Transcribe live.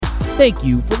Thank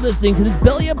you for listening to this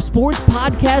Belly Up Sports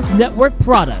Podcast Network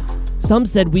product. Some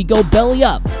said we go belly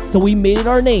up, so we made it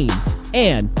our name,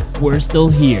 and we're still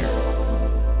here.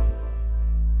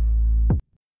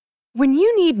 When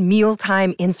you need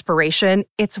mealtime inspiration,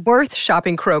 it's worth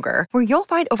shopping Kroger, where you'll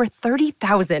find over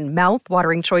 30,000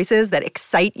 mouth-watering choices that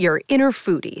excite your inner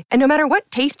foodie. And no matter what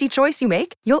tasty choice you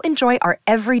make, you'll enjoy our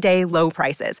everyday low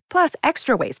prices, plus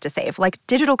extra ways to save, like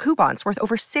digital coupons worth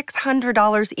over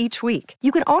 $600 each week.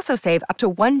 You can also save up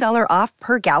to $1 off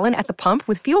per gallon at the pump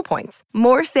with fuel points.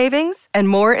 More savings and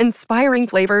more inspiring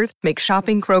flavors make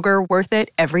shopping Kroger worth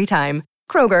it every time.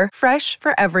 Kroger, fresh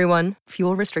for everyone.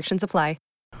 Fuel restrictions apply.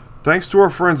 Thanks to our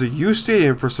friends at U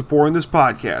Stadium for supporting this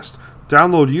podcast.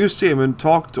 Download U Stadium and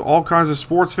talk to all kinds of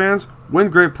sports fans, win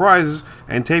great prizes,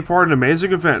 and take part in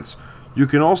amazing events. You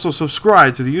can also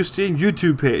subscribe to the U Stadium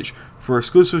YouTube page for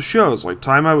exclusive shows like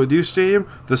Time Out with U Stadium,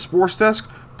 The Sports Desk,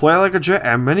 Play Like a Jet,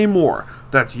 and many more.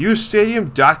 That's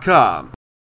ustadium.com.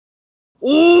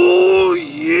 Oh,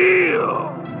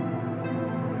 yeah!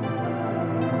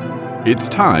 It's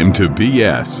time to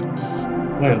BS.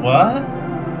 Wait, what?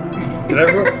 Did I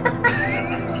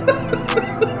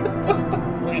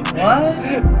Wait, what?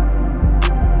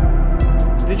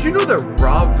 Did you know that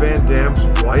Rob Van Dam's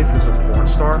wife is a porn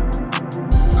star?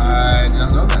 I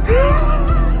didn't know that.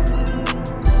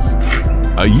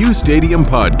 A U Stadium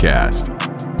podcast.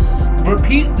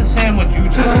 Repeat the sandwich you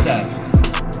just said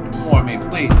for me,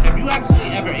 please. Have you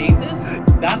actually ever ate this?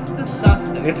 That's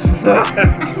disgusting. It's not.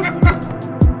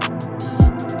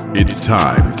 It's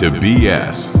time to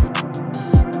BS.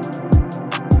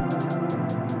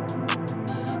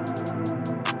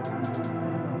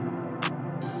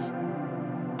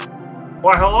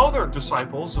 Why, hello there,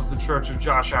 disciples of the Church of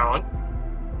Josh Allen.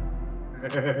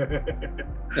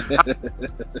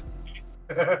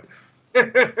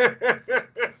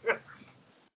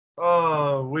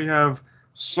 We have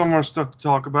so much stuff to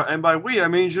talk about. And by we, I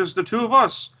mean just the two of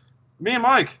us. Me and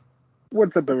Mike.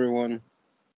 What's up, everyone?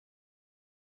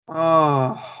 It's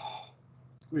going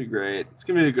to be great. It's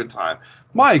going to be a good time.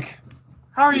 Mike,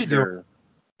 how are you doing?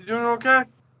 You doing okay?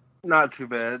 Not too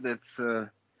bad. It's,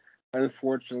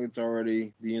 unfortunately, it's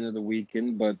already the end of the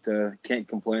weekend, but can't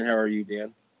complain. How are you,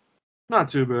 Dan? Not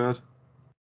too bad.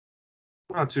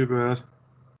 Not too bad.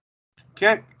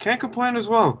 Can't complain as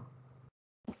well.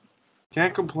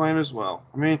 Can't complain as well.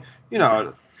 I mean, you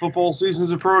know, football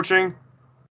season's approaching.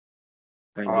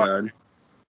 Thank God.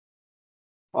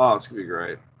 Oh, it's going to be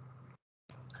great.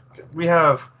 We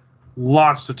have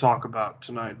lots to talk about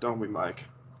tonight, don't we, Mike?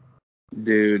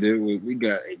 Dude, we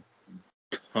got a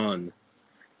ton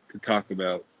to talk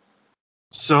about.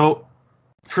 So,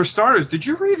 for starters, did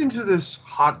you read into this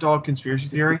hot dog conspiracy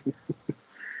theory?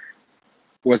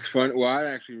 What's fun? Well, I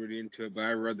actually read into it, but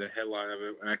I read the headline of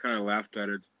it and I kind of laughed at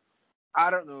it. I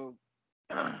don't know,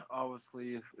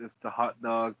 obviously, if the hot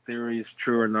dog theory is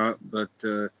true or not, but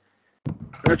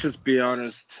let's just be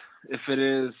honest. If it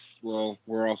is, well,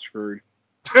 we're all screwed.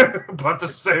 About to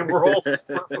say we're all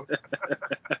screwed.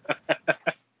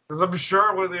 Because I'm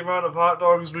sure with the amount of hot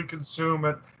dogs we consume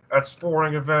at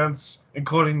sporting events,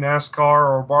 including NASCAR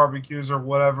or barbecues or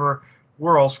whatever,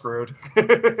 we're all screwed.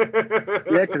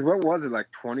 Yeah, because what was it,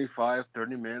 like 25,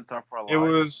 30 minutes off our life? It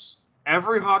was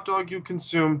every hot dog you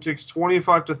consume takes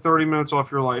 25 to 30 minutes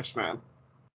off your lifespan.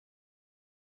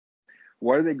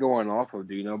 What are they going off of?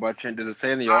 Do you know by chance? Does it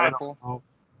say in the article?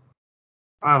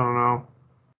 I don't know.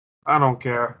 I don't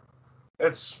care.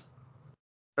 It's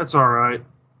all right.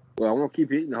 Well, I'm going to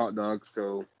keep eating hot dogs,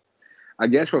 so I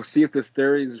guess we'll see if this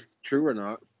theory is true or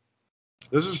not.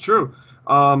 This is true.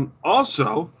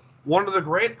 Also, one of the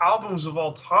great albums of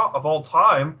all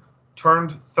time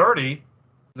turned 30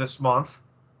 this month,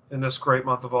 in this great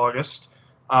month of August.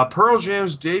 Pearl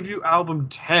Jam's debut album,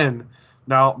 10.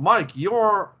 Now, Mike,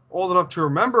 you're old enough to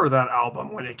remember that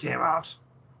album when it came out.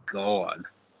 God.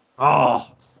 Oh.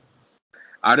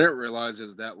 I didn't realize it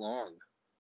was that long.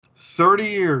 30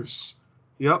 years.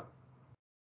 Yep.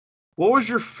 What was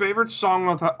your favorite song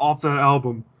off that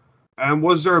album? And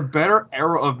was there a better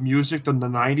era of music than the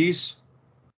 90s?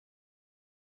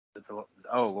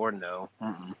 Oh, Lord, no.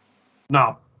 Mm-mm.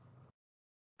 No.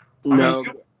 No. I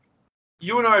mean,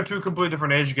 you and I have two completely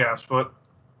different age gaps, but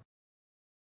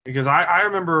because I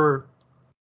remember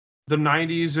the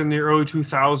 90s and the early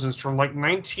 2000s from like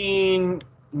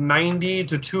 1990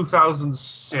 to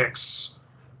 2006.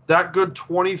 That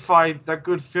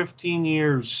good 15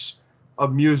 years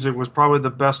of music was probably the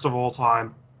best of all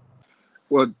time.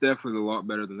 Well, definitely a lot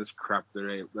better than this crap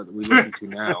that we listen to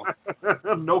now.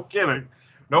 No kidding.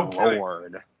 No Lord.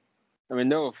 kidding. I mean,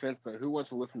 no offense, but who wants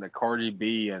to listen to Cardi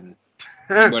B and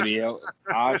anybody else?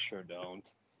 I sure don't.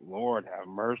 Lord have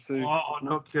mercy. Oh,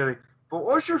 no kidding. But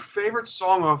what was your favorite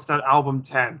song off that album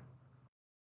 10?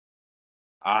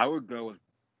 I would go with,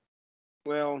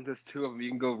 well, there's two of them. You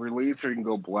can go Release or you can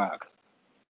go Black.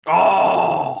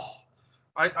 Oh!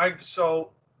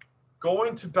 So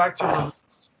going back to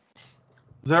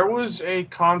there was a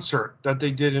concert that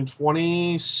they did in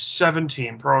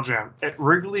 2017, Pearl Jam, at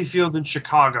Wrigley Field in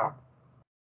Chicago.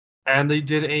 And they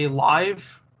did a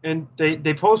live, and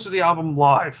they posted the album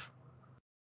live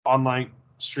on like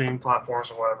streaming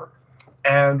platforms or whatever.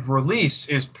 And Release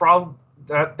is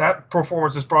that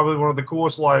performance is probably one of the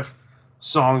coolest live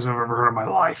songs I've ever heard in my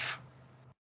life.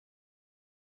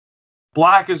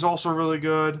 Black is also really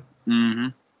good. Mm-hmm.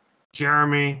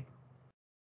 Jeremy,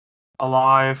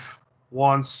 Alive,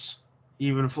 Once,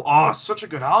 Even. Such a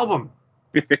good album.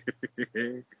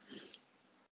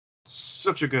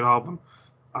 Such a good album.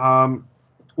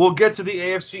 We'll get to the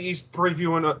AFC East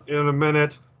preview in a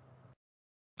minute,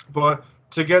 but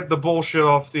to get the bullshit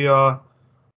off the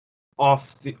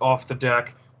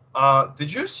deck,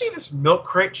 did you see this milk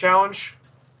crate challenge?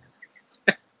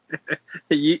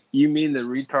 You mean the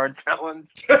retard challenge?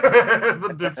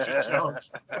 The dipshit challenge.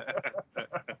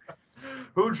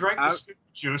 Who drank the stupid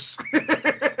juice?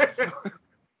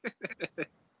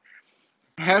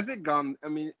 Has it gone? I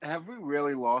mean, have we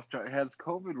really lost our? Has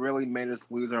COVID really made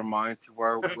us lose our mind to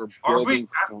where we're building? Are we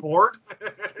that bored?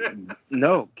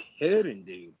 No kidding,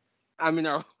 dude. I mean,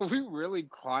 are we really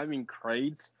climbing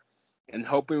crates and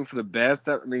hoping for the best?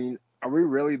 I mean, are we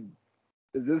really?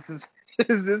 Is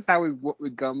this how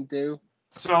we come to?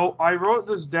 So I wrote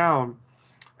this down,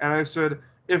 and I said,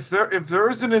 if there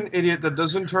isn't an idiot that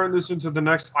doesn't turn this into the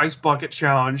next ice bucket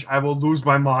challenge, I will lose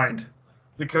my mind,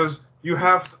 because you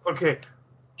have to,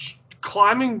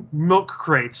 climbing milk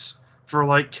crates for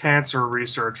like cancer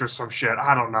research or some shit.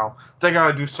 I don't know. They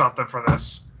gotta do something for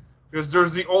this, because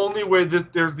that's the only way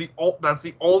they'd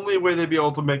be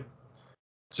able to make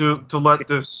to let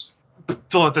this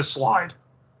slide.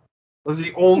 That's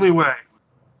the only way.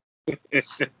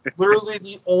 Literally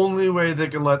the only way they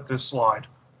can let this slide.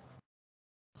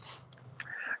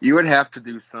 You would have to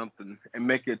do something and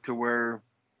make it to where,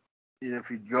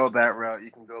 if you go that route,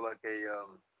 you can go like a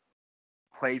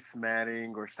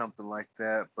placematting or something like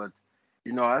that. But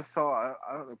I saw,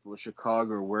 I don't know if it was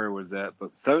Chicago or where it was at,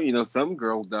 but some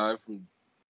girl died from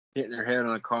hitting her head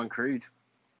on the concrete.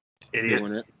 Idiot.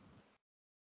 Doing it.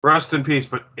 Rest in peace,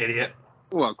 but idiot.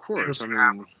 Well, of course. What do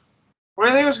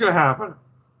you think was going to happen?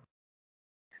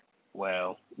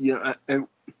 Well, and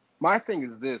my thing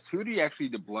is this: who do you actually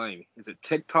to blame? Is it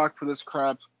TikTok for this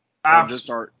crap? I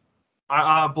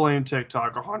blame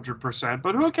TikTok 100%,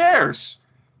 but who cares?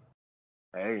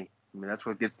 Hey, I mean that's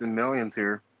what gets the millions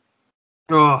here.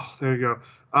 Oh, there you go.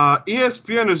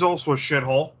 ESPN is also a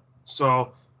shithole,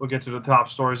 so we'll get to the top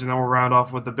stories and then we'll round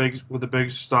off with the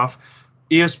big stuff.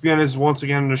 ESPN is once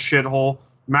again in a shithole.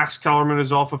 Max Kellerman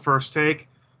is off of First Take.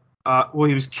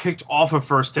 He was kicked off of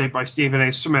First Take by Stephen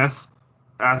A. Smith.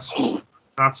 That's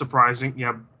not surprising.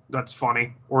 Yeah, that's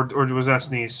funny. Or was that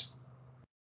sneeze?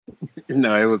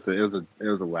 No, it was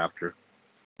a laughter.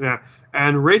 Yeah,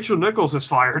 and Rachel Nichols is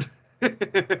fired.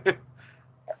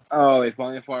 Oh, they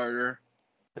finally fired her.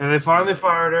 And they finally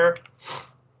fired her,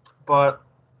 but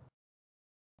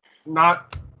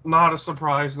not a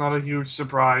surprise, not a huge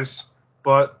surprise.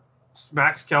 But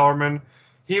Max Kellerman,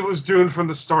 he was doomed from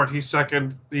the start. He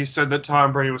said that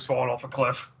Tom Brady was falling off a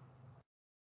cliff.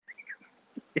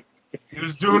 He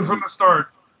was doomed from the start.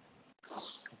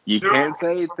 You can't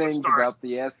say things about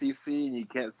the SEC, and you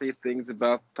can't say things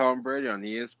about Tom Brady on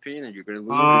ESPN, and you're going to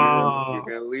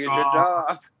lose your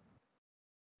job.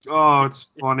 Oh,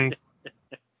 it's funny.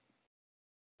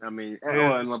 I mean,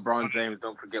 and LeBron James.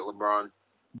 Don't forget LeBron.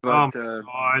 But,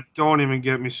 God, don't even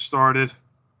get me started.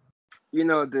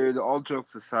 Dude, all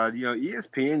jokes aside,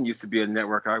 ESPN used to be a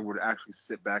network I would actually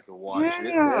sit back and watch.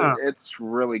 Yeah. It's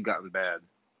really gotten bad.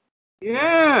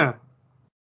 Yeah.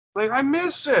 Like, I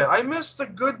miss it. I miss the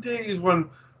good days when,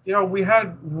 we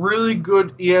had really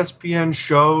good ESPN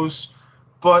shows,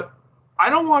 but I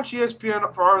don't watch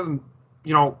ESPN for other than,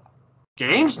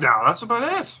 games now. That's about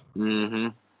it. Mm-hmm.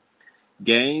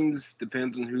 Games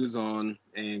depends on who's on,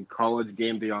 and college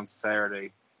game day on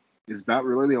Saturday is about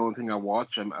really the only thing I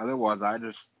watch. Otherwise,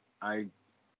 I'm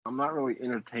not really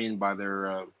entertained by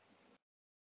their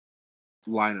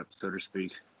lineup, so to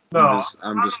speak. No,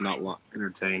 I'm just not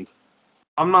entertained.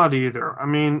 I'm not either. I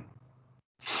mean,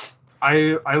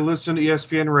 I listen to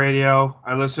ESPN Radio.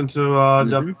 I listen to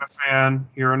WFAN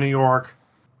here in New York.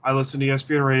 I listen to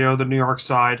ESPN Radio, the New York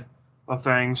side of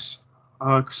things.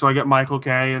 So I get Michael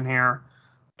Kay in here.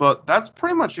 But that's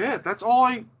pretty much it. That's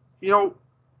all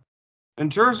In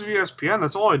terms of ESPN,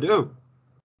 that's all I do.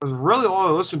 That's really all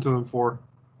I listen to them for.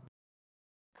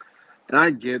 And I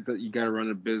get that you got to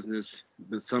run a business,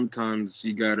 but sometimes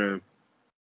you got to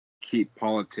keep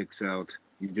politics out.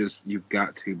 You've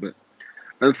got to. But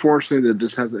unfortunately, that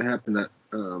just hasn't happened.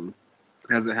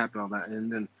 Hasn't happened on that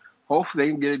end. And hopefully,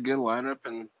 they can get a good lineup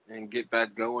and get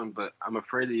back going. But I'm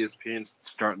afraid the ESPN's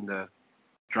starting to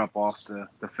drop off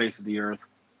the face of the earth.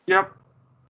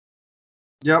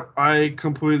 Yep, I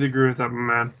completely agree with that,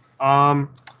 my man.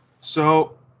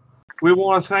 So we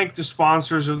want to thank the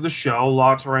sponsors of the show,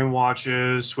 Law Terrain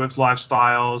Watches, Swift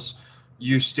Lifestyles,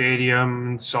 U Stadium,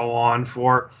 and so on,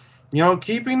 for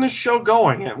keeping the show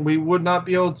going. And we would not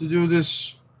be able to do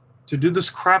this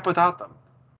crap without them.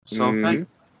 So thank,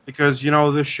 because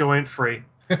this show ain't free.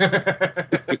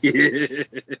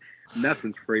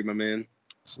 Nothing's free, my man.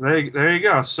 So there you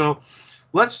go. So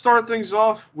let's start things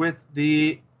off with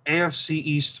the AFC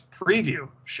East preview,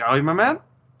 shall we, my man?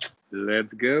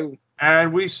 Let's go.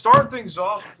 And we start things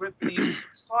off with the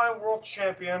six-time world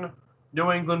champion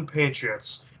New England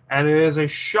Patriots. And it is a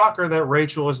shocker that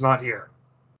Rachel is not here.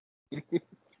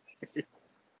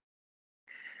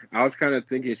 I was kind of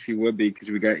thinking she would be because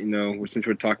we got, since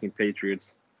we're talking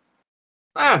Patriots.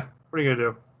 What are you going to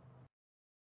do?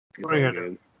 What are you going to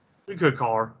do? You could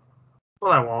call her, but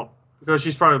I won't because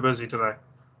she's probably busy today.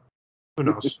 Who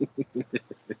knows?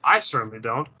 I certainly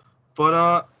don't.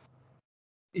 But,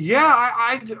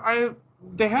 yeah,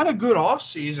 they had a good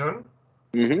offseason.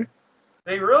 Mm-hmm.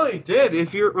 They really did.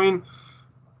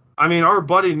 I mean, our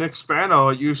buddy Nick Spano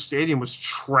at U Stadium was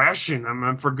trashing them,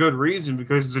 and for good reason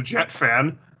because he's a Jet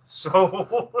fan.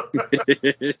 So,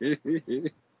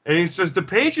 and he says the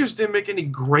Patriots didn't make any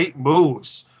great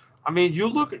moves. I mean, you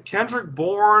look at Kendrick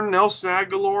Bourne, Nelson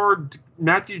Aguilar,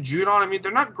 Matthew Judon. I mean,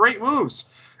 they're not great moves.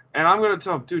 And I'm going to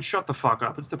tell him, dude, shut the fuck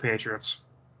up. It's the Patriots.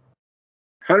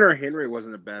 Hunter Henry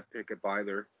wasn't a bad pickup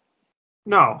either.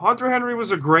 No, Hunter Henry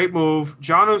was a great move.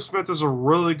 Jonnu Smith is a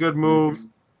really good move.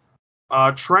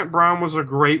 Mm-hmm. Trent Brown was a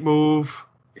great move.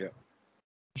 Yeah.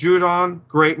 Judon,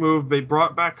 great move. They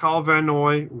brought back Kyle Van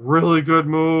Noy, really good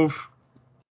move.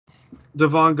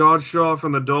 Devon Godshaw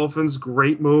from the Dolphins,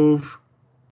 great move.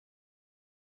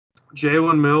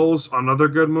 Jalen Mills, another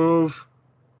good move.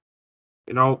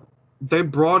 They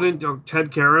brought in Ted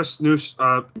Karras, new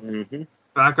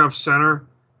backup center,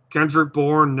 Kendrick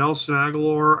Bourne, Nelson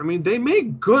Aguilar. I mean, they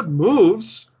make good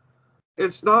moves.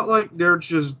 It's not like they're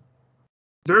just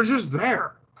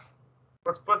there.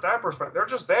 Let's put that perspective. They're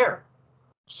just there.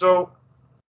 So,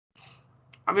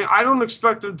 I mean, I don't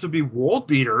expect them to be world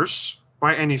beaters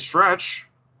by any stretch.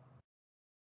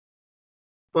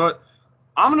 But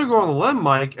I'm going to go on the limb,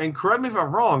 Mike, and correct me if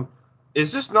I'm wrong.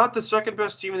 Is this not the second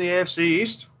best team in the AFC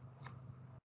East?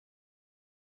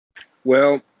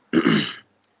 Well,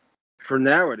 for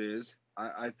now it is.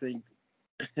 I'll be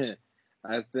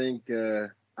honest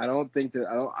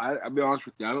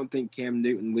with you. I don't think Cam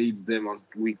Newton leads them on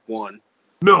week 1.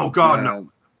 No, God,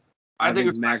 no. I think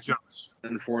it's Mac Jones.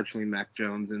 Unfortunately, Mac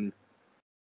Jones and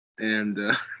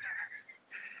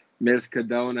Miss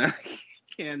Cadona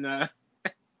can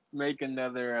make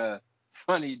another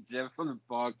funny gif from the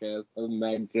podcast of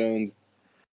Mac Jones.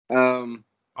 That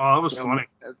was funny.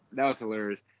 That was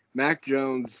hilarious. Mac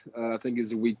Jones, I think,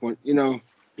 is a weak one.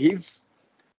 He's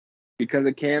because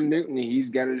of Cam Newton.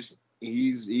 He's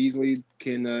easily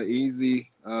be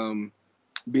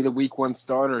the week 1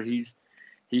 starter. He's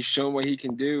shown what he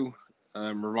can do.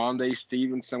 Ramondre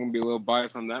Stevenson, I'm gonna be a little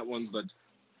biased on that one, but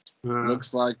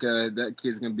looks like that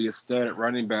kid's gonna be a stud at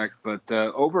running back. But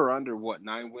over or under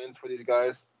 9 wins for these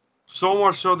guys? So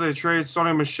much so they traded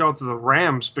Sonny Michel to the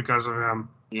Rams because of him.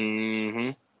 Mm-hmm.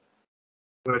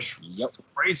 Which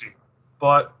crazy.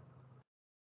 But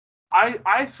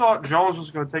I thought Jones was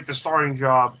going to take the starting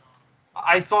job.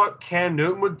 I thought Cam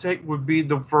Newton would be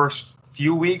the first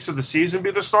few weeks of the season be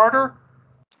the starter.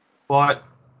 But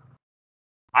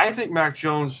I think Mac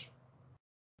Jones,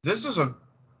 this is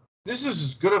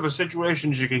as good of a situation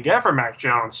as you can get for Mac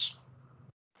Jones.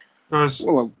 Because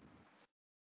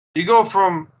you go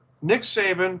from Nick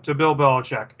Saban to Bill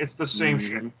Belichick. It's the same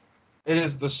shit. It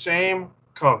is the same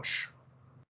coach.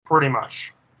 Pretty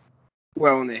much.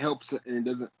 Well, and it helps, and it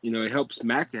doesn't, it helps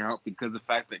Mac to help because of the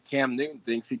fact that Cam Newton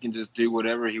thinks he can just do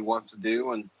whatever he wants to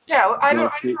do and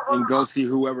go see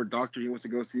whoever doctor he wants to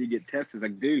go see get tested. It's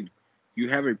like, dude, you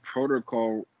have a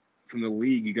protocol from the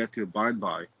league you got to abide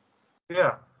by.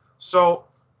 Yeah. So,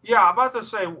 yeah, I'm about to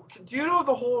say, do you know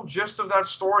the whole gist of that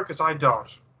story? Because I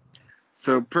don't.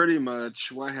 So pretty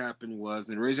much what happened was,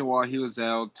 and the reason why he was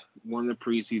out one of the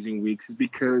preseason weeks is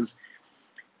because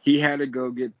he had to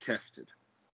go get tested.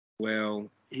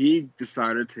 Well, he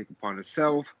decided to take upon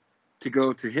himself to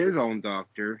go to his own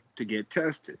doctor to get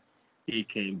tested. He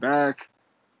came back,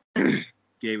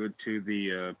 gave it to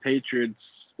the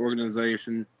Patriots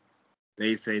organization.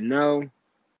 They say, no,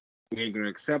 we ain't going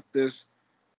to accept this.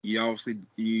 You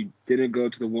didn't go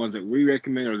to the ones that we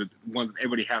recommend or the ones that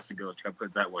everybody has to go to. I'll put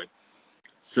it that way.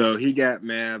 So he got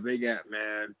mad. They got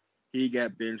mad. He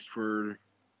got benched for,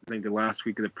 I think, the last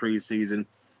week of the preseason.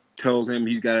 Told him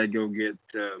he's got to go get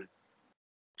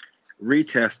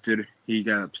retested. He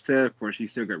got upset. Of course, he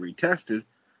still got retested.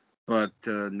 But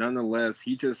nonetheless,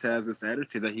 he just has this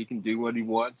attitude that he can do what he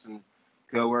wants and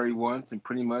go where he wants, and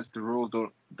pretty much the rules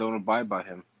don't abide by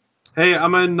him. Hey,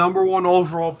 I'm a number 1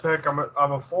 overall pick. I'm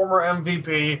a former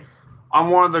MVP. I'm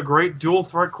one of the great dual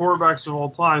threat quarterbacks of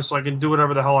all time, so I can do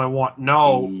whatever the hell I want.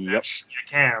 No, bitch, you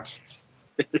can't.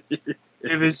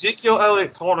 If Ezekiel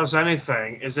Elliott taught us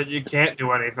anything, is that you can't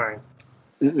do anything.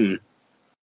 Mm-mm.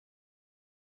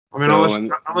 I mean,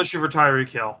 unless you're Tyreek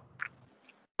Hill.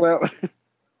 Well,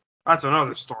 that's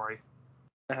another story.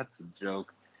 That's a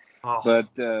joke. Oh. But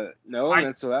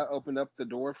no, so that opened up the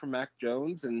door for Mac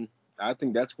Jones, and I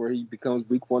think that's where he becomes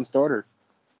Week 1 starter.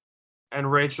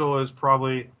 And Rachel is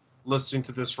probably listening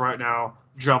to this right now,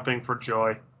 jumping for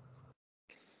joy.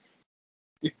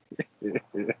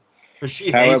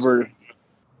 However,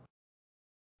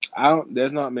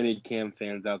 there's not many Cam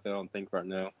fans out there, I don't think, right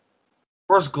now.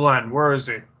 Where's Glenn? Where is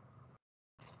he?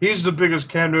 He's the biggest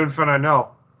Cam Newton fan I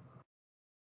know.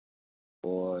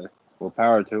 Boy, well,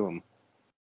 power to him.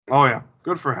 Oh, yeah.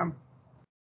 Good for him.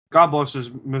 God bless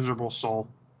his miserable soul.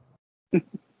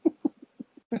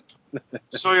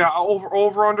 So, yeah,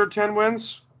 over under 10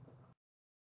 wins?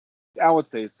 I would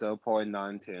say so, probably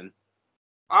 9-10.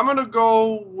 I'm gonna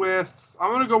go with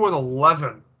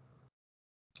 11.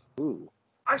 Ooh.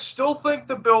 I still think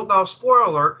the Bills. Now, spoiler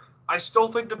alert, I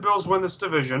still think the Bills win this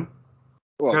division.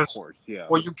 Well, of course, yeah.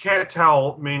 Well, you can't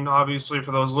tell. I mean, obviously,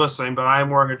 for those listening, but I am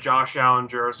wearing a Josh Allen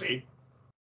jersey.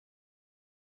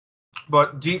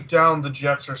 But deep down, the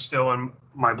Jets are still in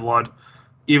my blood,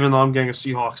 even though I'm getting a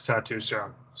Seahawks tattoo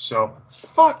soon. So,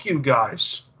 fuck you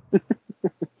guys.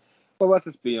 Well, let's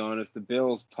just be honest. The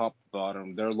Bills, top to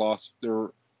bottom, their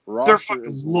roster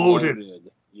is loaded.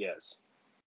 Yes.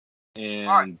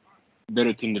 And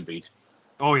better team to beat.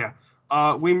 Oh, yeah.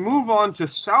 We move on to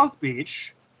South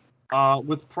Beach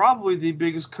with probably the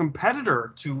biggest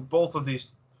competitor to both of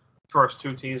these first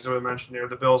two teams that we mentioned here,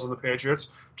 the Bills and the Patriots,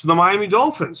 to the Miami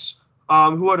Dolphins,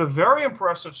 who had a very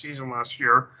impressive season last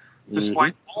year,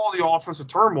 despite all the offensive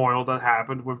turmoil that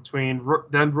happened between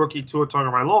then rookie Tua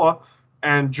Tagovailoa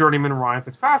and journeyman Ryan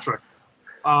Fitzpatrick.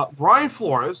 Brian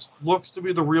Flores looks to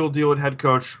be the real deal at head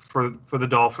coach for the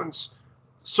Dolphins.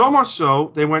 So much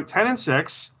so, they went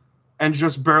 10-6 and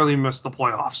just barely missed the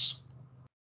playoffs.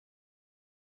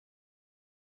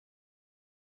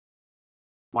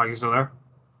 Mike, you still there?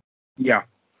 Yeah.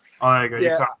 Oh, there you go.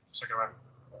 Yeah. You caught a second right.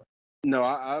 No,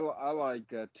 I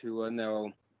like Tua.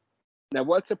 Now,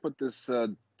 what's up with this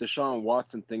Deshaun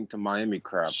Watson thing to Miami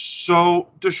crap? So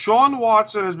Deshaun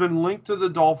Watson has been linked to the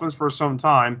Dolphins for some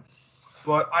time,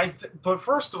 but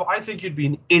first of all, I think you'd be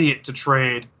an idiot to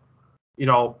trade,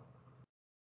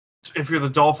 if you're the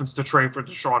Dolphins, to trade for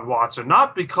Deshaun Watson,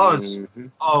 not because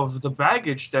of the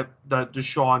baggage that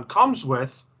Deshaun comes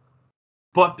with,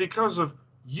 but because of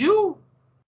you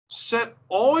set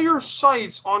all your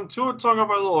sights on Tua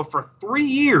Tagovailoa for 3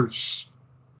 years.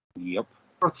 Yep.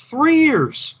 For 3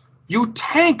 years. You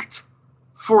tanked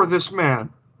for this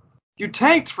man. You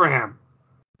tanked for him.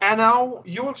 And now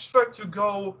you expect to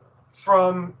go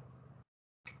from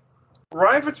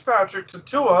Ryan Fitzpatrick to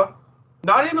Tua,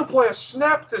 not even play a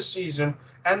snap this season,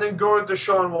 and then go to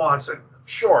Deshaun Watson.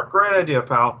 Sure, great idea,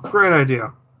 pal. Great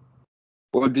idea.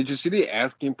 Well, did you see the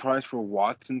asking price for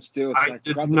Watson still? I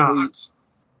did not.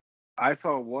 I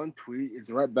saw one tweet.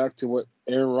 It's right back to what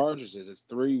Aaron Rodgers is. It's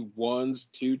 3 1s,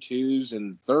 2 2s,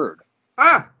 and third.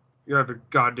 You have a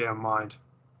goddamn mind.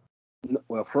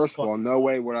 Well, first of all, no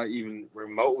way would I even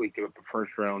remotely give up the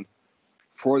first round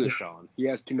for Deshaun. He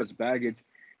has too much baggage,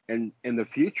 and in the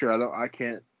future,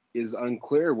 is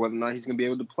unclear whether or not he's going to be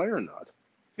able to play or not.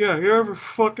 Yeah, you have a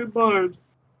fucking mind.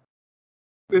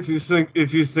 If you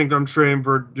think I'm trading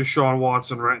for Deshaun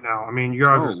Watson right now, I mean,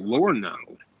 Lord, no.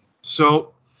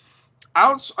 So,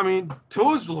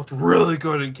 Tua's looked really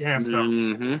good in camp though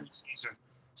this season.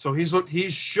 So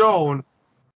he's shown,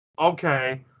 it's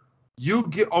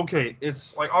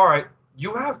like, all right,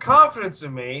 you have confidence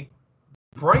in me,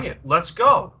 bring it, let's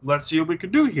go, let's see what we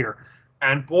can do here.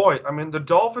 And boy, the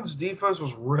Dolphins' defense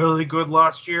was really good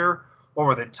last year. What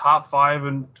were they, top 5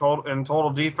 in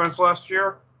total defense last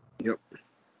year? Yep.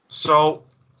 So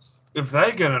if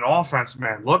they get an offense,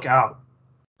 man, look out.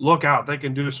 look out. They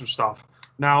can do some stuff.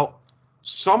 Now,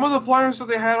 some of the players that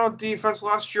they had on defense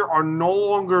last year are no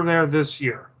longer there this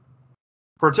year.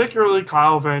 Particularly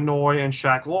Kyle Van Noy and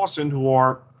Shaq Lawson, who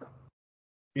are,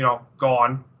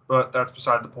 gone, but that's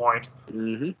beside the point.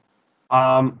 Mm-hmm.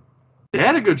 They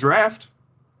had a good draft.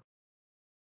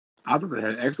 I thought they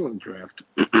had an excellent draft.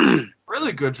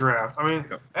 Really good draft. I mean,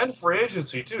 and free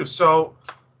agency, too. So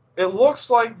it looks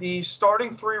like the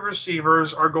starting 3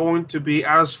 receivers are going to be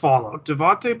as follows.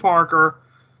 Devontae Parker,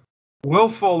 Will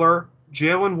Fuller,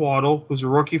 Jalen Waddle, who's a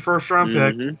rookie first-round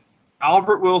pick,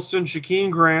 Albert Wilson,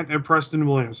 Shaquem Grant, and Preston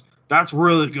Williams. That's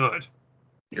really good.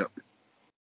 Yep.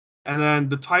 And then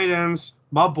the tight ends,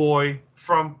 my boy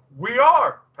from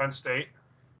Penn State,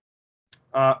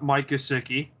 Mike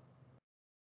Gesicki.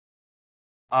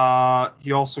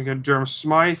 You also got Durham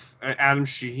Smythe, Adam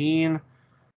Shaheen,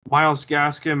 Myles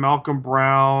Gaskin, Malcolm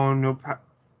Brown,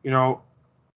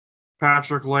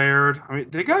 Patrick Laird. I mean,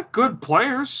 they got good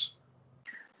players.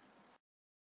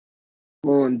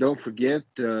 Well, and don't forget,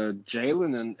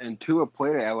 Jalen and Tua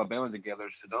played at Alabama together,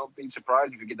 so don't be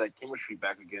surprised if you get that chemistry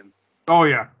back again. Oh,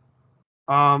 yeah.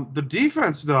 The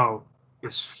defense, though,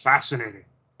 is fascinating.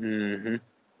 Mm-hmm.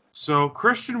 So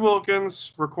Christian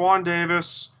Wilkins, Raquan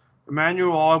Davis,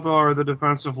 Emmanuel Ogba are the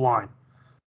defensive line.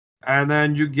 And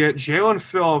then you get Jalen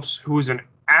Phillips, who is an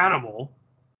animal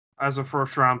as a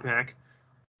first-round pick.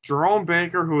 Jerome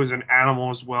Baker, who is an animal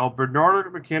as well.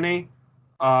 Bernardo McKinney.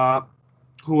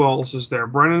 Who else is there?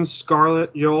 Brennan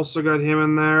Scarlett. You also got him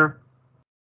in there.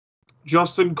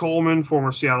 Justin Coleman,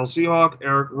 former Seattle Seahawk.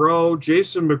 Eric Rowe.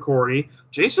 Jason McCourty.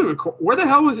 Where the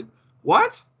hell was it?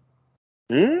 What?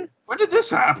 When did this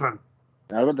happen?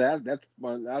 I was about to ask.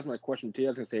 That's my question to you. I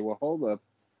was going to say, well, hold up.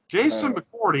 Jason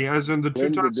McCourty, as in the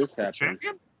two-time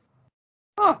champion?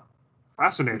 Huh.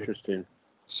 Fascinating. Interesting.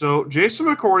 So, Jason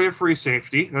McCourty, a free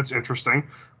safety. That's interesting.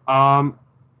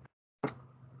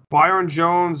 Byron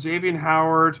Jones, Xavier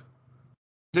Howard.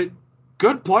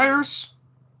 Good players.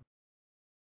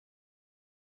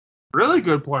 Really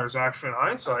good players, actually, in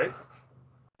hindsight.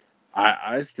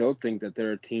 I still think that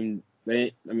they're a team.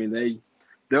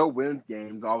 They'll win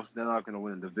games. Obviously, they're not going to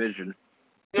win a division.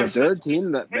 But they're a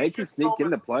team that they can sneak in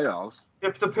the playoffs.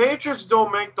 If the Patriots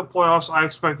don't make the playoffs, I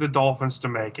expect the Dolphins to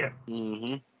make it.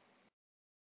 Mm-hmm.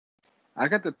 I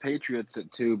got the Patriots at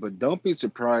 2, but don't be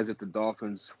surprised if the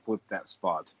Dolphins flip that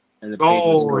spot and the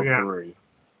Patriots go 3.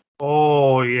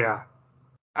 Oh, yeah.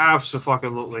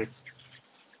 Absolutely.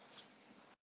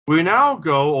 We now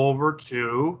go over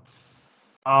to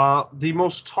the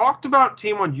most talked about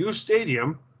team on U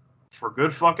Stadium, for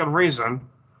good fucking reason,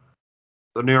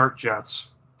 the New York Jets.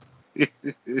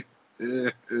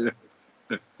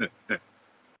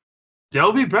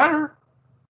 They'll be better.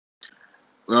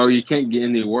 Well, you can't get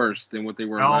any worse than what they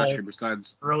were last year.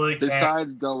 Besides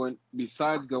going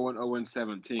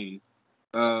 0-17.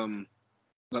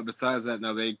 But besides that,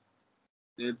 now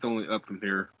it's only up from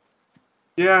here.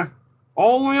 Yeah,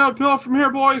 only uphill from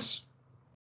here, boys.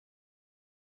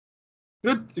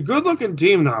 Good looking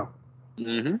team though.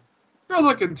 Mm-hmm. Good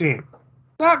looking team.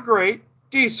 Not great,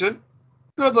 decent,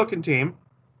 good looking team.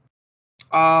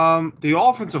 The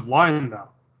offensive line though.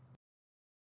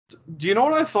 Do you know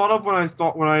what I thought of when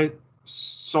I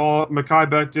saw Mekhi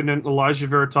Becton and Elijah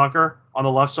Vera Tucker on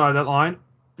the left side of that line?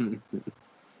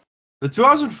 The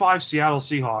 2005 Seattle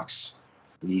Seahawks.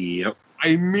 Yep. I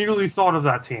immediately thought of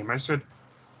that team. I said,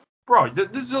 bro,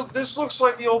 this looks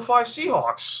like the 05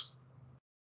 Seahawks.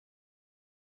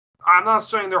 I'm not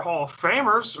saying they're Hall of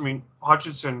Famers. I mean,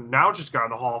 Hutchinson now just got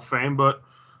in the Hall of Fame, but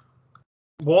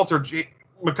Mekhi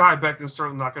Becton's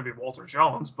certainly not going to be Walter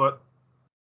Jones, but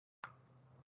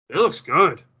it looks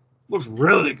good. It looks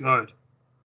really good.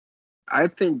 I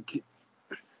think,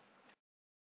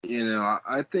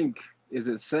 is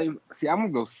it safe? See, I'm going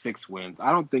to go 6 wins.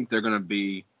 I don't think they're going to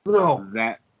be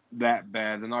that bad.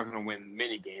 They're not going to win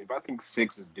many games, but I think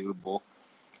 6 is doable.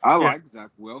 I like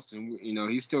Zach Wilson.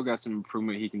 He's still got some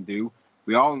improvement he can do.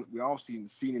 We all seen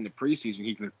in the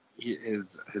preseason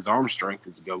his arm strength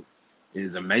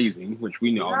is amazing, which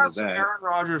we know all of that. He has Aaron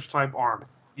Rodgers type arm.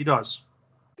 He does.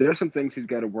 There are some things he's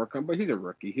got to work on, but he's a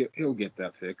rookie. He'll get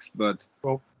that fixed. But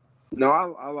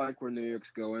I like where New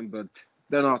York's going, but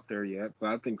they're not there yet. But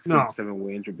I think 6-7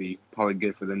 wins would be probably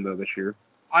good for them though this year.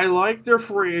 I like their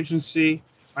free agency.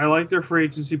 I like their free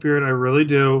agency period. I really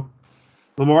do.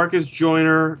 LaMarcus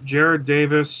Joyner, Jared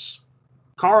Davis,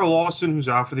 Carl Lawson, who's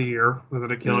out for the year with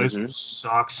an Achilles, which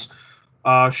sucks.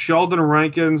 Sheldon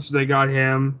Rankins, they got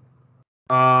him.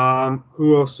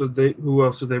 Who else did they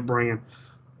bring in?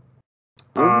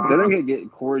 They didn't get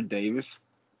Corey Davis.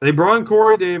 They brought in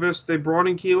Corey Davis. They brought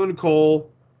in Keelan Cole.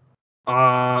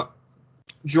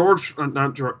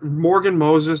 Morgan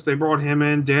Moses, they brought him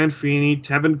in. Dan Feeney,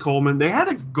 Tevin Coleman. They had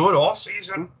a good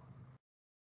offseason.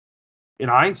 In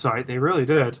hindsight, they really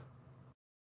did.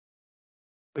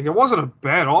 Like, it wasn't a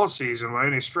bad offseason by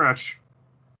any stretch.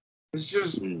 It's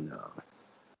just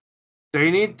they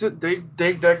need to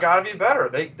they gotta be better.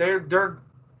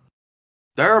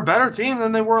 They're a better team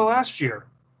than they were last year.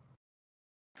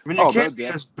 I mean, you can't be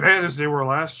as bad as they were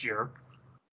last year.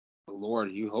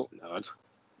 Lord, you hope not.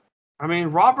 I mean,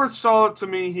 Robert Saleh, to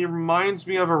me, he reminds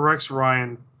me of a Rex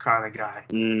Ryan kind of guy.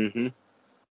 Mm-hmm.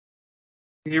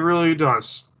 He really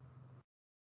does.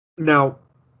 Now,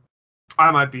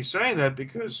 I might be saying that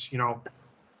because,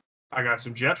 I got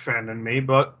some Jet fan in me,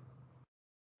 but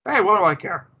hey, what do I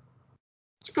care?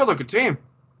 It's a good-looking team.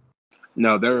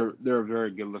 No, they're a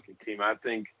very good-looking team. I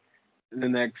think in the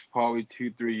next probably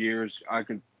 2-3 years, I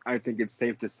think it's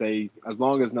safe to say, as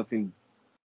long as nothing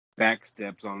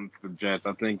backsteps on for the Jets,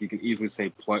 I think you can easily say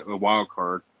play a wild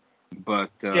card. But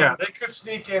yeah, they could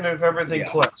sneak in if everything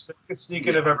clicks. They could sneak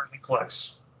in if everything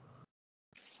clicks.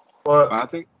 But I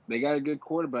think they got a good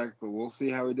quarterback, but we'll see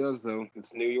how he does, though.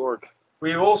 It's New York.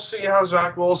 We will see how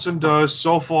Zach Wilson does.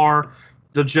 So far,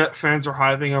 the Jet fans are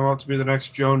hyping him up to be the next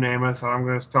Joe Namath. I'm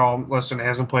going to tell him, listen, he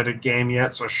hasn't played a game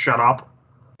yet, so shut up.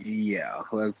 Yeah,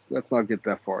 let's not get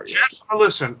that far yet.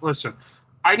 Listen.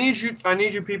 I need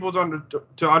you people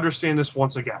to understand this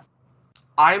once again.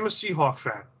 I am a Seahawk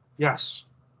fan. Yes.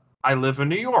 I live in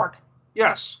New York.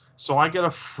 Yes. So I get a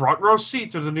front row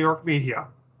seat to the New York media.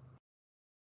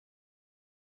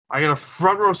 I get a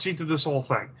front row seat to this whole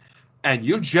thing. And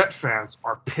you Jet fans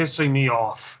are pissing me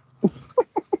off.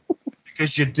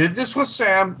 Because you did this with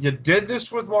Sam. You did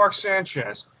this with Mark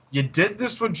Sanchez. You did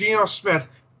this with Geno Smith.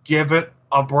 Give it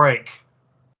a break.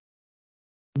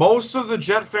 Most of the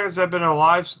Jet fans that have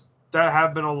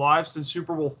been alive since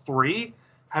Super Bowl III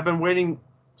have been waiting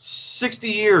 60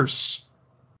 years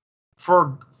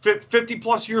for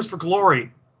 50-plus years for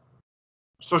glory.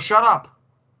 So shut up.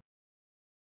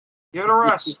 Give it a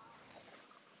rest.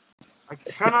 I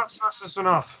cannot stress this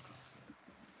enough.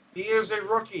 He is a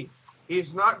rookie.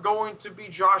 He's not going to be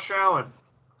Josh Allen.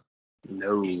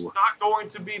 No. He's not going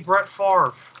to be Brett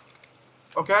Favre.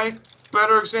 Okay?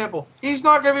 Better example. He's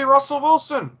not going to be Russell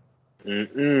Wilson.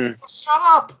 Shut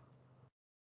up.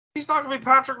 He's not going to be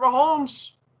Patrick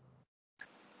Mahomes.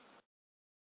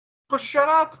 But shut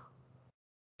up.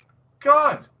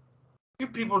 God. You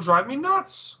people drive me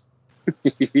nuts.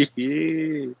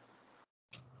 Right?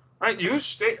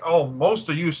 Most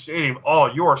of you stadium. Oh,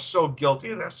 you are so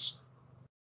guilty of this.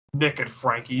 Nick and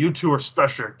Frankie, you two are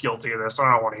especially guilty of this.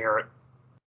 I don't want to hear it.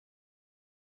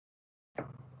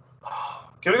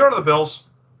 Can we go to the Bills?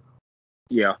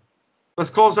 Yeah. Let's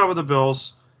close out with the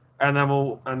Bills, and then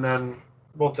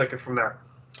we'll take it from there.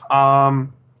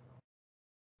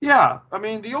 Yeah, I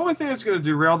mean, the only thing that's going to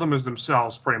derail them is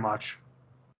themselves, pretty much.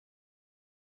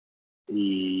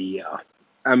 Yeah.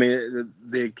 I mean,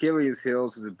 the Achilles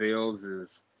heels of the Bills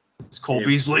is... It's Cole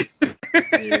Beasley.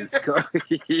 It's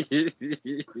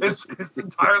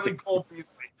entirely Cole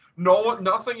Beasley.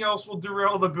 Nothing else will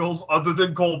derail the Bills other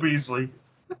than Cole Beasley.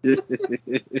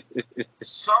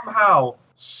 Somehow,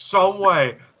 some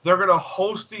way, they're going to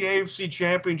host the AFC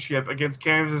Championship against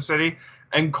Kansas City,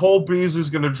 and Cole Beasley is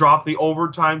going to drop the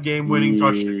overtime game-winning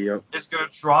touchdown. Yep. It's going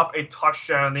to drop a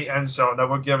touchdown in the end zone that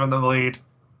would give them the lead.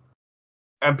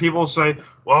 And people say,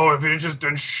 well, if he just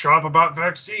didn't shut up about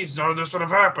vaccines, none of this would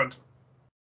have happened.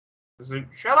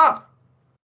 Shut up.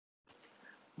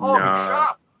 Oh, shut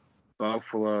up.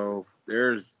 Buffalo,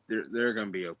 they're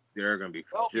gonna be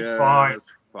fine.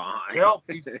 Fine. They'll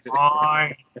be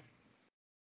fine.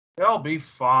 They'll be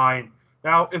fine.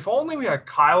 Now, if only we had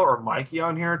Kyle or Mikey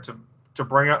on here to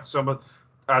bring out some of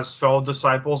as fellow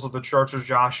disciples of the Church of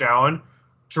Josh Allen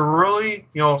to really,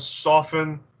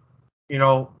 soften,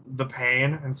 the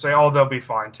pain and say, oh, they'll be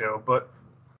fine too. But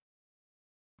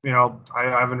I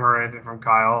haven't heard anything from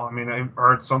Kyle. I mean, I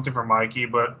heard something from Mikey,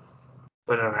 but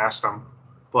I didn't ask them.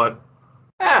 But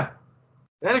they had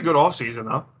a good offseason,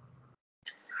 though.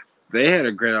 They had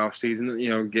a great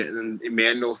offseason, getting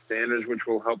Emmanuel Sanders, which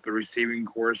will help the receiving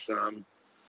course. Yep.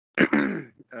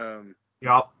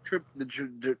 Mitch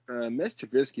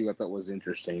Trubisky, I thought was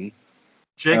interesting.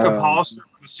 Jacob Hollister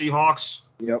from the Seahawks.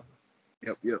 Yep.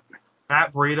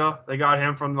 Matt Breida, they got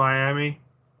him from Miami.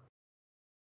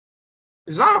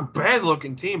 It's not a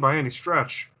bad-looking team by any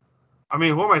stretch. I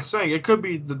mean, what am I saying? It could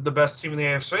be the best team in the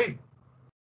AFC.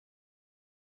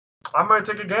 I might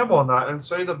take a gamble on that and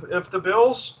say that if the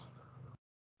Bills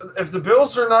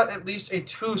are not at least a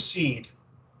 2 seed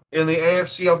in the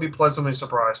AFC, I'll be pleasantly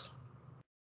surprised.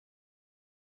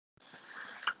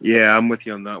 Yeah, I'm with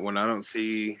you on that one. I don't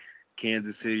see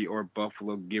Kansas City or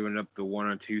Buffalo giving up the 1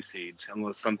 or 2 seeds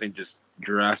unless something just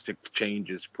drastic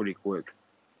changes pretty quick.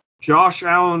 Josh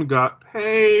Allen got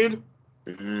paid.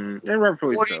 And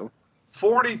rightfully so.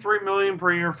 $43 million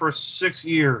per year for 6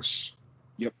 years.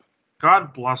 Yep.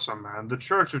 God bless him, man. The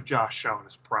Church of Josh Allen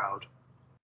is proud.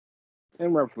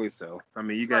 And rightfully so. I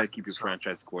mean, you got to keep your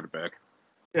franchise quarterback.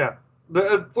 Yeah.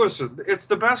 Listen, it's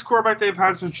the best quarterback they've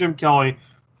had since Jim Kelly,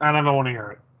 and I don't want to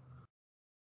hear it.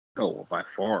 Oh, well, by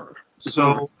far.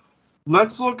 So,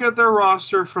 let's look at their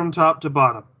roster from top to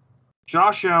bottom.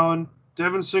 Josh Allen,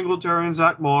 Devin Singletary, and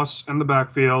Zach Moss in the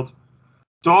backfield.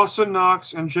 Dawson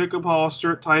Knox and Jacob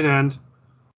Hollister at tight end.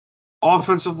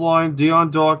 Offensive line, Deion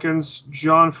Dawkins,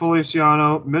 John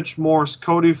Feliciano, Mitch Morse,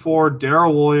 Cody Ford,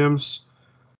 Darrell Williams,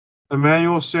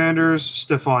 Emmanuel Sanders,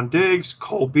 Stephon Diggs,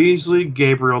 Cole Beasley,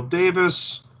 Gabriel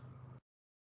Davis.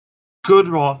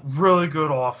 Really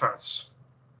good offense.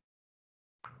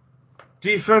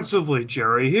 Defensively,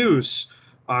 Jerry Hughes,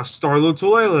 Starlo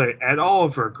Tulele, Ed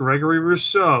Oliver, Gregory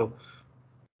Rousseau,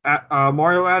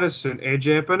 Mario Addison,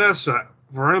 AJ Epinesa,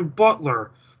 Vernon Butler,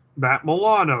 Matt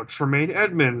Milano, Tremaine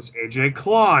Edmonds, AJ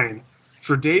Klein,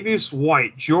 Tre'Davious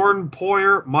White, Jordan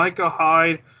Poyer, Micah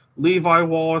Hyde, Levi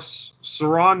Wallace,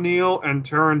 Saron Neal, and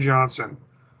Taron Johnson.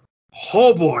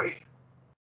 Oh boy.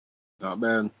 Not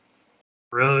bad.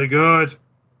 Really good.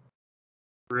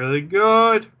 Really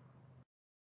good.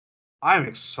 I'm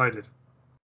excited.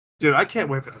 Dude, I can't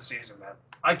wait for the season, man.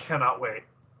 I cannot wait.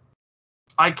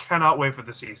 I cannot wait for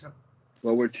the season.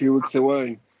 Well, we're 2 weeks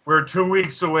away. We're 2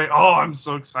 weeks away. Oh, I'm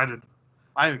so excited.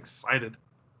 I'm excited.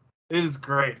 It is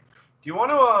great. Do you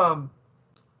want to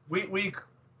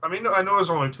I mean, I know there's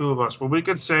only 2 of us, but we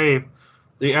could save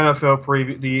the NFL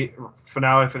preview, the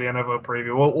finale for the NFL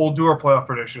preview. We'll do our playoff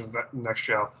predictions next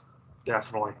show.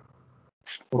 Definitely.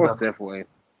 Definitely.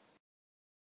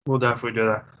 We'll definitely do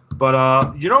that.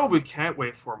 But you know what we can't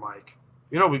wait for, Mike?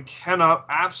 You know we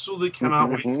absolutely cannot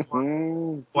wait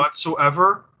for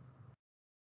whatsoever?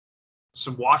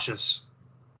 Some watches.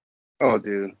 Oh,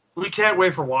 dude. We can't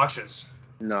wait for watches.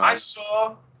 No. I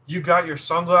saw you got your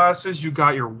sunglasses, you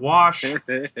got your watch.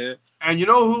 And you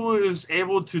know who is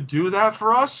able to do that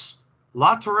for us?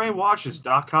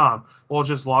 LaTerrainWatches.com. Well,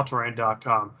 just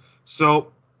LaTerrain.com.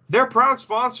 So they're proud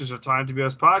sponsors of Time to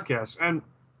BS Podcast. And,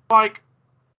 Mike,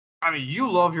 I mean, you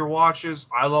love your watches.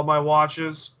 I love my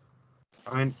watches.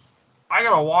 I mean, I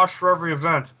got a watch for every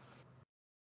event.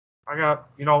 I got,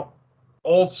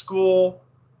 old school.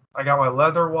 I got my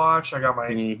leather watch. I got my,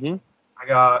 I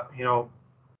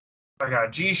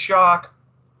got G-Shock.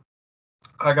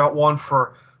 I got one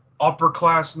for upper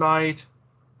class night.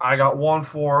 I got one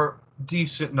for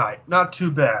decent night. Not too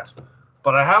bad.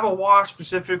 But I have a watch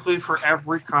specifically for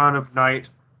every kind of night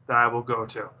that I will go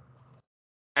to.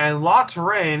 And La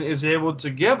Terrain is able to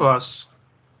give us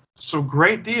some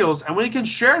great deals, and we can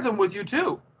share them with you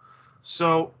too.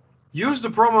 So use the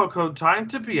promo code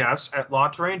TIME2BS at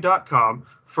LaTerrain.com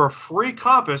for a free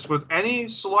compass with any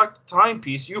select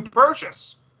timepiece you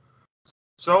purchase.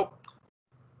 So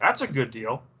that's a good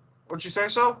deal. Wouldn't you say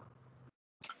so?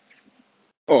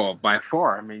 Oh, by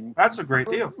far. I mean, that's a great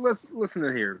deal. Listen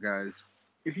to here, guys.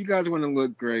 If you guys want to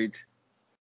look great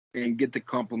and get the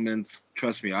compliments,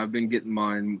 trust me, I've been getting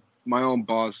mine. My own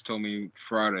boss told me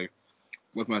Friday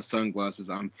with my sunglasses,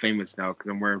 I'm famous now because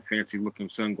I'm wearing fancy looking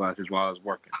sunglasses while I was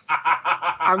working.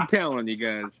 I'm telling you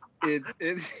guys,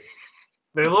 it's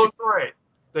they look great.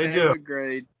 They do. Look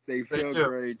great. They feel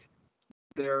great.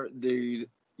 You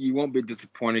won't be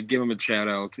disappointed. Give them a shout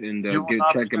out and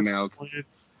check them out.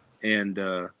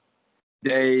 And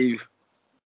Dave,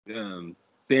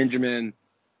 Benjamin.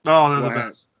 Oh, they're the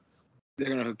best. They're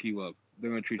gonna hook you up.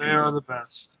 They're gonna treat you. They are the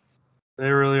best.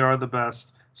 They really are the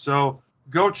best. So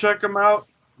go check them out.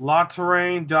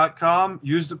 LaTerrain.com.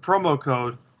 Use the promo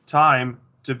code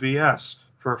TIME2BS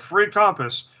for a free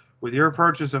compass with your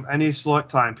purchase of any select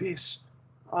timepiece.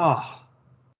 Oh,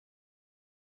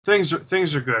 things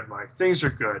are good, Mike. Things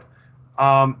are good.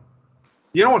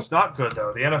 You know what's not good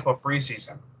though? The NFL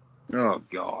preseason. Oh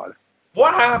God.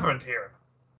 What happened here?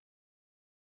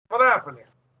 What happened here?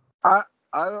 I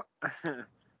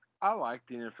like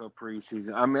the NFL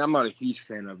preseason. I mean, I'm not a huge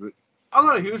fan of it. I'm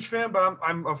not a huge fan, but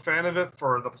I'm a fan of it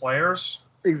for the players.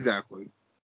 Exactly.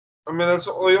 I mean, that's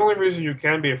the only reason you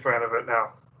can be a fan of it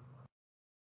now.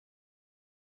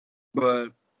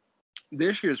 But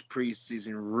this year's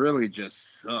preseason really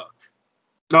just sucked.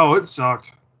 No, it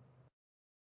sucked.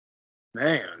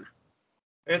 Man.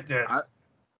 It did.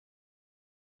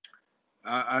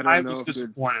 I was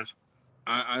disappointed.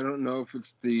 I don't know if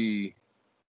it's the,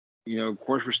 of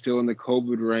course we're still in the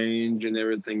COVID range and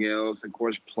everything else. Of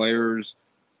course, players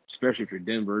especially if you're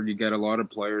Denver. You got a lot of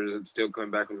players that still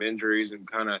coming back from injuries and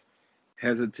kind of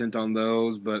hesitant on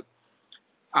those. But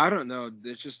I don't know.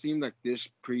 It just seemed like this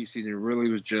preseason really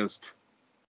was just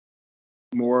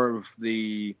more of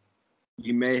the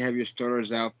you may have your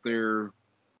starters out there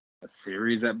a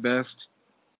series at best.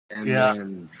 And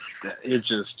then it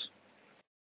just,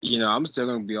 I'm still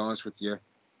going to be honest with you.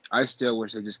 I still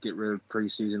wish they just get rid of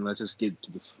preseason. Let's just get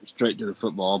straight to the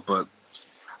football. But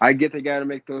I get they got to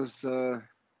make those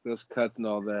cuts and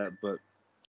all that. But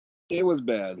it was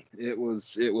bad. It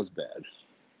was bad.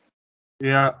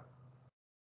 Yeah.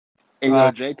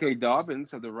 And J.K.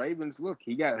 Dobbins of the Ravens, look,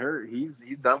 he got hurt. He's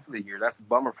done for the year. That's a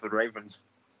bummer for the Ravens.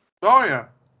 Oh yeah.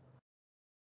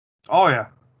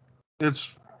 It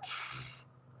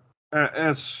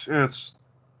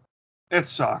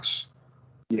sucks.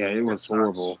 Yeah, it was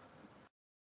horrible.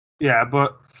 Yeah,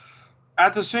 but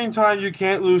at the same time, you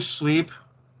can't lose sleep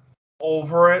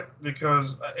over it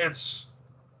because that's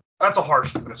a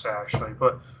harsh thing to say, actually.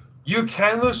 But you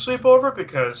can lose sleep over it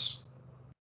because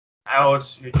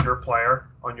it's your player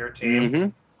on your team. Mm-hmm.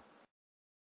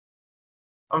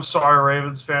 I'm sorry,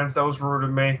 Ravens fans. That was rude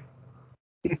of me.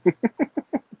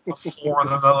 The 4 of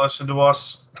them that listen to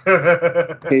us.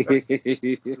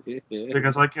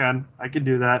 Because I can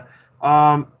do that.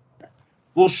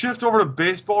 We'll shift over to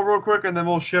baseball real quick, and then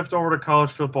we'll shift over to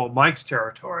college football, Mike's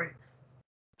territory.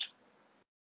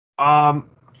 Mike,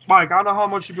 I don't know how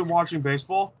much you've been watching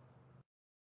baseball.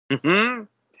 Mm-hmm.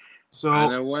 So I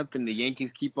know one thing: the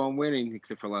Yankees keep on winning,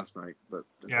 except for last night. But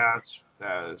that is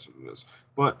what it is.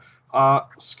 But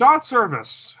Scott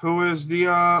Service, who is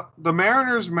the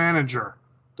Mariners manager,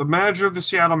 the manager of the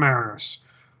Seattle Mariners,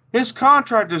 his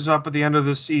contract is up at the end of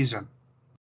this season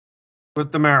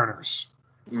with the Mariners.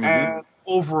 Mm-hmm. And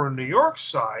over on New York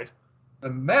side, the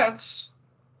Mets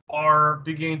are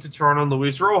beginning to turn on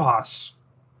Luis Rojas.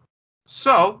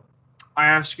 So, I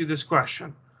ask you this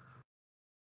question.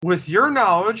 With your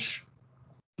knowledge,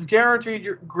 granted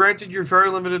your very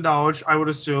limited knowledge, I would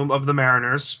assume, of the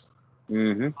Mariners,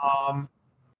 mm-hmm.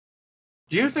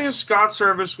 Do you think Scott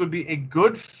Service would be a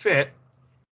good fit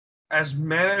as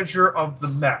manager of the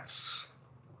Mets?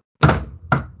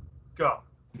 Go.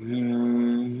 Because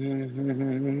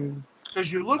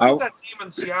you look at that team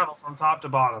in Seattle from top to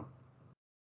bottom.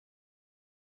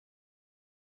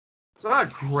 It's not a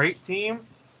great team.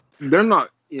 They're not.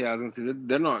 Yeah, I was gonna say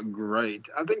they're not great.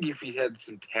 I think if he had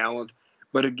some talent,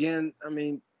 but again, I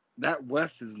mean that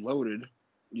West is loaded.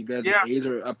 You got the A's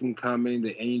are up and coming,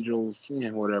 the Angels,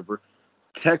 whatever.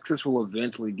 Texas will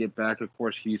eventually get back. Of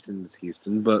course, Houston is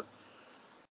Houston, but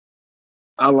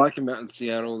I like him out in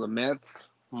Seattle. The Mets.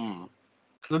 The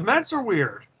Mets are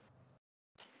weird.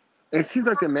 It seems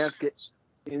like the Mets get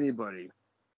anybody,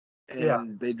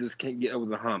 and they just can't get over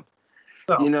the hump.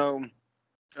 No.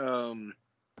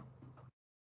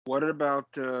 What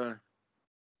about? Do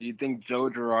you think Joe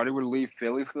Girardi would leave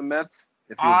Philly for the Mets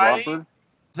if he was offered?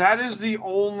 That is the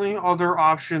only other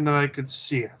option that I could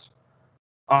see it.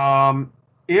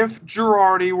 If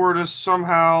Girardi were to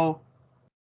somehow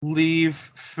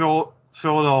leave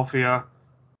Philadelphia,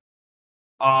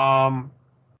 and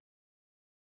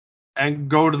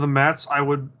go to the Mets, I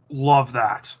would love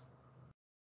that.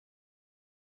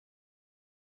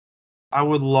 I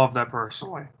would love that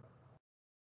personally.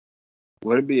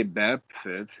 Would it be a bad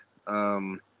fit?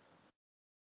 What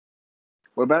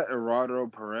about Eduardo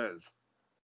Perez?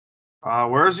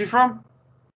 Where is he from?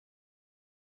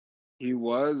 He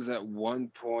was at one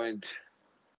point.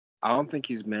 I don't think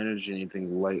he's managed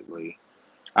anything lately.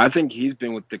 I think he's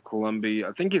been with the Columbia.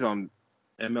 I think he's on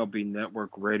MLB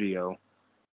Network Radio.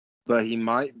 But he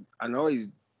might. I know he's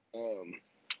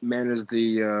managed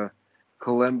the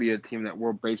Columbia team at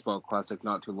World Baseball Classic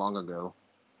not too long ago.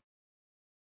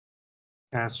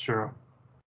 That's true.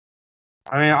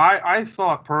 I mean, I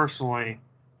thought personally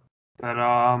that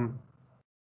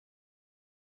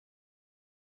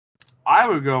I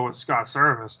would go with Scott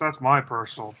Service. That's my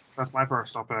personal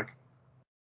pick.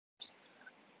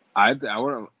 I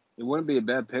wouldn't. It wouldn't be a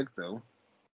bad pick though.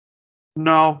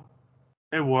 No,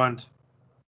 it wouldn't.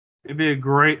 It'd be a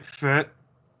great fit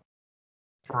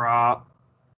for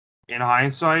in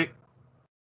hindsight.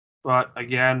 But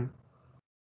again,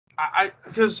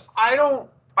 because I don't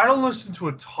listen to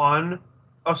a ton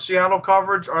of Seattle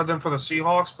coverage other than for the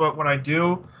Seahawks, but when I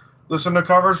do listen to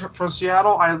coverage for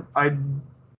Seattle,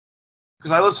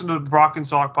 because I listen to the Brock and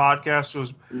Salk podcast, it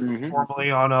was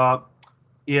formerly on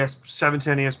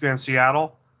 710 ESPN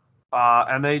Seattle,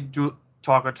 and they do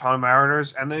talk a ton of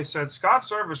Mariners, and they said Scott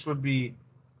Service would be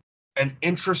an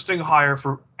interesting hire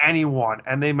for anyone,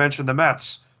 and they mentioned the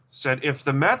Mets. Said if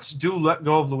the Mets do let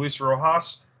go of Luis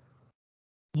Rojas,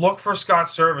 look for Scott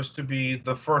Service to be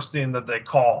the first name that they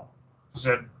call. I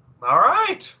said, all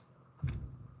right.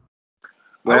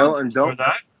 Well, and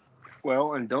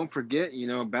don't forget,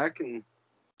 back in,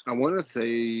 I want to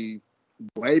say,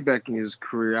 way back in his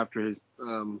career, after his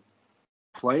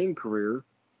playing career,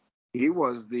 he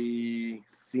was the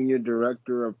senior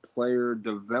director of player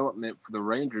development for the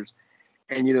Rangers.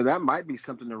 And, that might be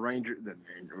something the Rangers,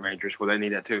 well, they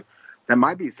need that too. That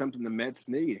might be something the Mets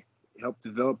need. Help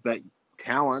develop that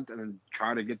talent and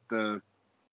try to get the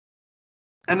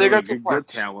and they got good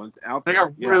talent out there. They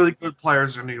got really good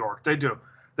players in New York. They do.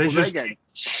 The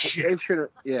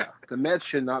Mets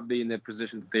should not be in the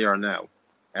position that they are now.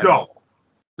 No.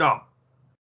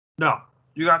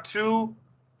 You got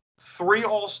 3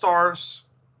 All-Stars,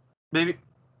 maybe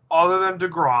other than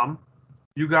DeGrom.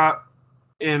 You got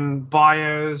in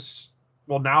Baez,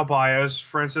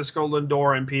 Francisco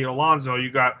Lindor, and Pete Alonso.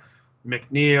 You got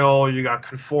McNeil, you got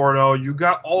Conforto, you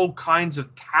got all kinds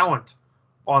of talent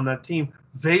on that team.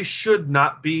 They should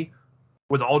not be,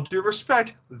 with all due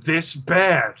respect, this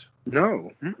bad.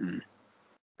 No. Mm-mm.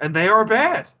 And they are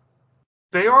bad.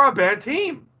 They are a bad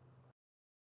team.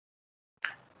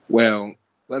 Well,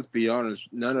 let's be honest.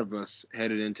 None of us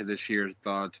headed into this year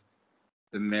thought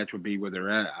the Mets would be where they're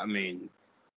at. I mean,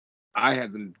 I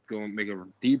had them go and make a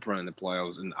deep run in the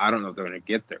playoffs, and I don't know if they're going to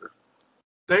get there.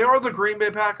 They are the Green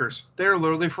Bay Packers. They are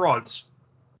literally frauds.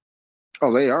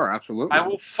 Oh, they are, absolutely. I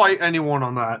will fight anyone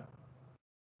on that.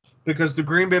 Because the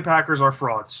Green Bay Packers are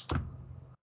frauds.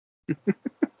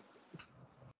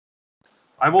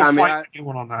 I will fight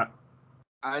anyone on that.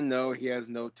 I know he has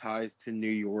no ties to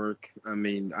New York. I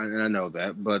mean, I know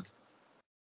that. But,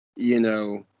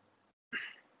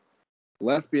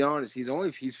 let's be honest.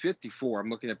 He's 54. I'm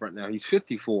looking up right now. He's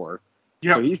 54.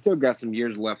 Yep. So he's still got some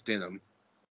years left in him.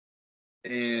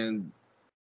 And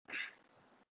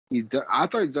I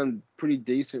thought he's done a pretty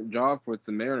decent job with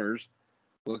the Mariners.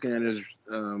 Looking at his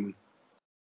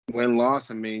win-loss,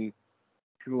 I mean,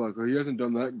 people are like, oh, he hasn't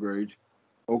done that great.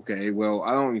 Okay, well,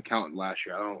 I don't even count last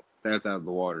year. That's out of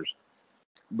the waters.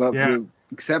 But for the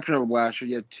exception of last year,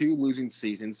 you had 2 losing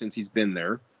seasons since he's been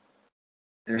there.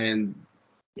 And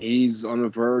he's on the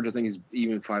verge. I think he's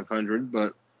even 500.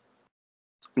 But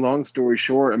long story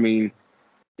short, I mean,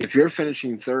 if you're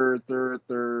finishing third,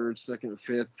 second,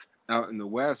 fifth out in the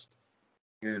West,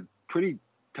 in a pretty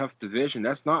tough division,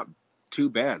 that's not too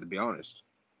bad, to be honest.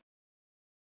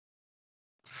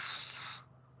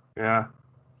 Yeah.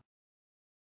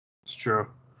 It's true.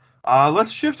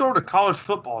 Let's shift over to college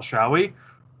football, shall we?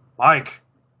 Mike,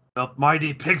 the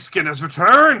mighty pigskin has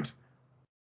returned!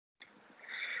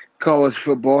 College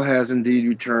football has indeed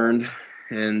returned,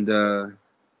 and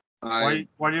why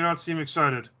do you not seem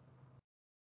excited?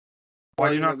 Why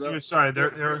do you not seem excited?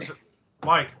 There's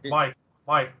Mike,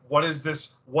 what is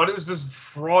this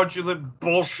fraudulent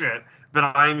bullshit that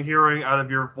I'm hearing out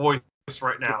of your voice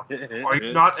right now? Are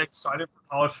you not excited for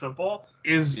college football?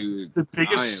 Dude, the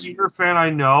biggest Cedar fan I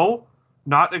know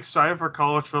not excited for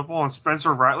college football and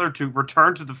Spencer Rattler to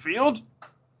return to the field?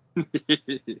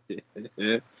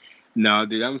 No,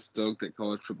 dude, I'm stoked that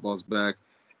college football's back.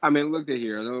 I mean, look at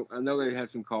here. I know they had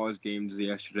some college games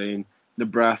yesterday in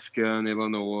Nebraska and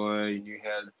Illinois, and you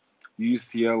had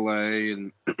UCLA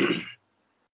and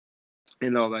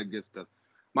and all that good stuff.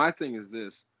 My thing is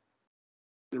this.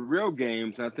 The real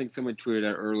games, I think someone tweeted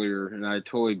out earlier, and I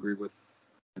totally agree with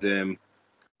them,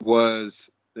 was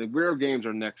the real games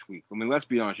are next week. I mean, let's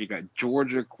be honest. You got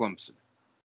Georgia, Clemson.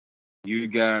 You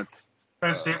got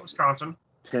Penn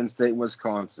State,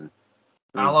 Wisconsin.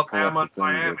 Alabama,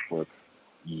 Miami.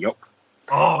 Yep.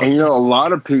 Oh, and a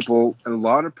lot of people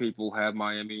have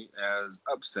Miami as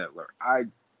upset. I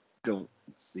don't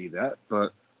see that,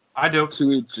 but I do.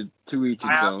 To each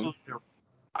its own.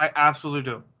 I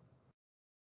absolutely do.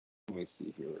 Let me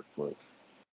see here real quick.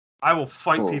 I will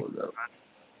fight people.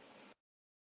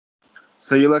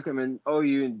 So you look, I mean,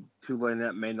 OU and Tulane,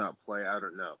 that may not play. I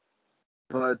don't know.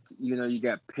 But, you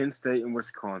got Penn State and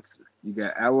Wisconsin. You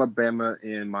got Alabama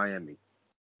and Miami.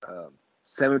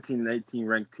 17 and 18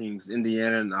 ranked teams,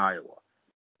 Indiana and Iowa.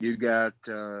 You got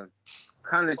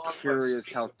kind of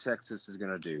curious how Texas is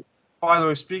going to do. By the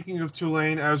way, speaking of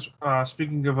Tulane, I hate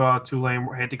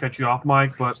to cut you off,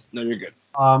 Mike, but no, you're good.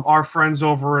 Our friends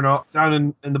over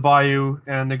down in the Bayou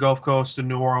and the Gulf Coast in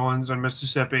New Orleans and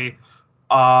Mississippi,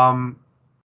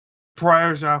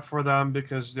 prayers out for them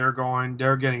because they're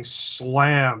getting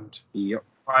slammed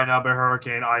right now by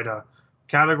Hurricane Ida,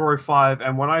 Category 5.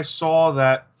 And when I saw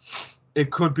that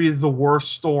it could be the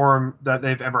worst storm that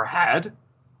they've ever had,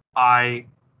 I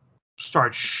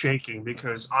started shaking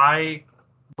because I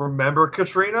remember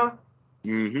Katrina.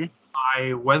 Mm-hmm.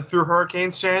 I went through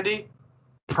Hurricane Sandy.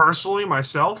 personally,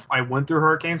 myself, I went through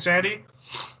Hurricane Sandy.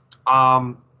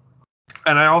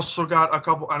 And I also got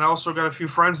a few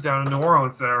friends down in New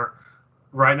Orleans that are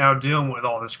right now dealing with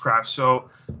all this crap. So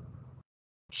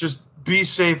just be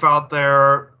safe out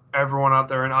there, everyone out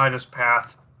there in Ida's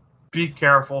path. Be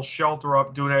careful, shelter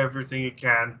up, do everything you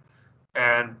can,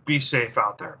 and be safe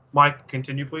out there. Mike,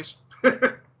 continue, please.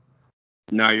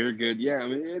 No, you're good. Yeah, I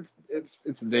mean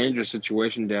it's a dangerous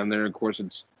situation down there. Of course,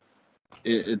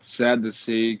 it's sad to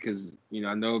see because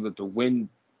I know that the wind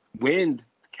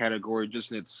category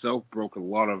just in itself broke a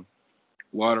lot of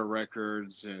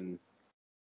records, and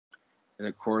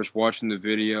of course watching the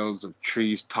videos of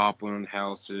trees toppling on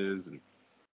houses and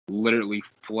literally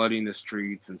flooding the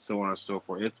streets and so on and so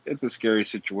forth. It's a scary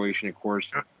situation. Of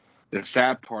course, the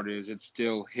sad part is it's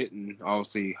still hitting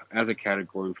obviously as a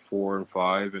category 4 and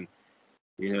 5, and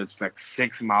it's like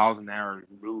 6 miles an hour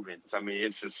moving. So, I mean,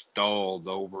 it's just stalled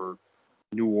over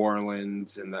New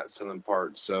Orleans and that southern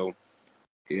part. So,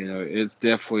 it's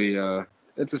definitely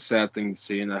it's a sad thing to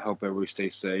see, and I hope everybody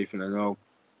stays safe. And I know,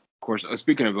 of course,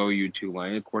 speaking of OU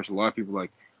Tulane, of course, a lot of people are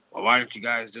like, well, why don't you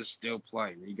guys just still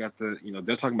play? And you got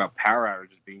they're talking about power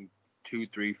outages being 2,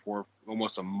 3, 4,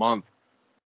 almost a month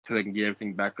till they can get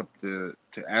everything back up to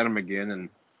Adam again.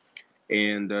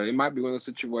 And it might be one of those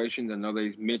situations. I know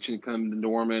they mentioned coming to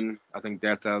Norman. I think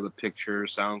that's out of the picture.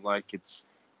 Sounds like it's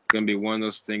going to be one of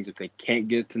those things. If they can't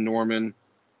get to Norman,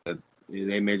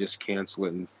 they may just cancel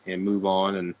it and move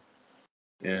on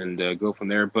and go from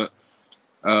there. But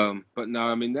no,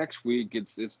 I mean, next week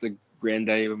it's the grand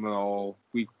day of them all,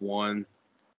 week 1.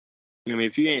 I mean,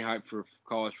 if you ain't hyped for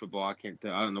college football, I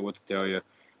don't know what to tell you.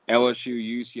 LSU,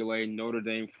 UCLA, Notre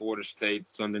Dame, Florida State,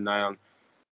 Sunday night.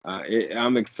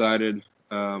 I'm excited.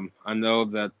 I know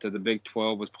that the Big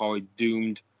 12 was probably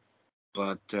doomed,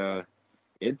 but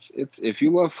it's if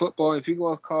you love football, if you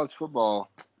love college football,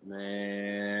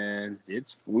 man,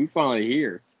 we finally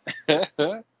here.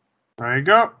 There you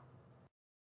go.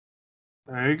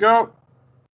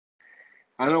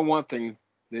 I know one thing: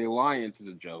 the Alliance is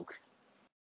a joke.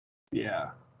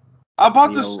 Yeah, I'm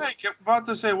about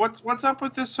to say what's up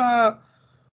with this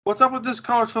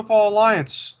college football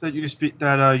alliance that you speak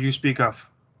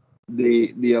of?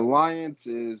 The alliance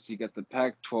is you got the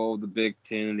Pac-12, the Big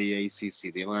Ten, and the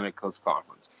ACC, the Atlantic Coast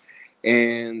Conference,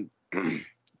 and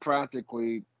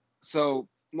practically. So,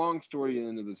 long story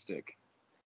end of the stick.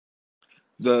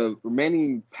 The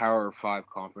remaining Power 5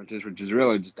 conferences, which is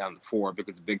really just down to 4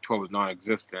 because the Big 12 is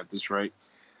non-existent at this rate,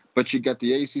 but you got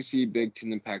the ACC, Big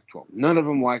Ten, and Pac-12. None of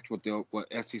them liked what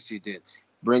SEC did,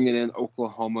 bringing in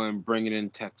Oklahoma and bringing in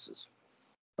Texas.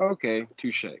 Okay,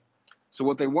 touche. So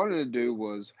what they wanted to do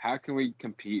was, how can we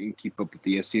compete and keep up with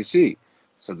the SEC?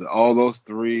 So that all those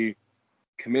 3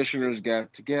 commissioners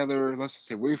got together. Let's just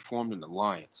say we formed an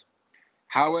alliance.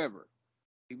 However,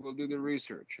 people do the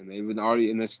research, and they've been already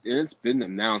in this. And it's been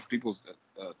announced. People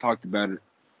talked about it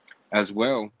as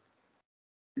well.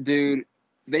 Dude,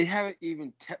 they haven't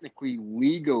even technically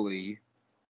legally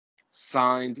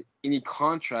signed any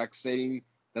contract saying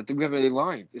that we have an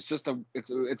alliance. It's just it's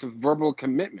a verbal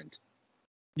commitment.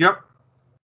 Yep.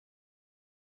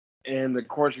 And of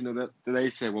course, that they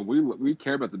say, well, we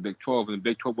care about the Big 12, and the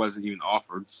Big 12 wasn't even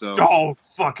offered. So. Oh,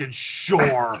 fucking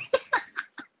sure.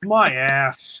 My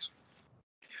ass.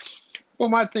 Well,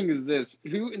 my thing is this: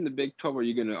 who in the Big 12 are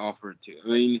you going to offer it to? I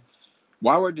mean,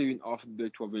 why would you even offer the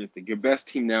Big 12 anything? Your best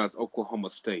team now is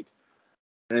Oklahoma State,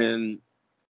 and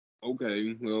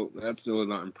okay, well, that's really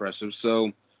not impressive.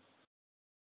 So,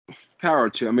 power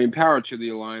to the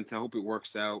alliance. I hope it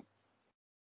works out.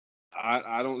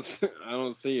 I don't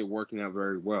see it working out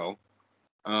very well.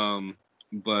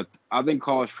 But I think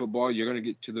college football, you're going to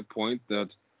get to the point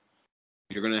that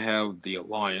you're going to have the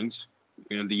alliance,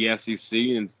 the SEC,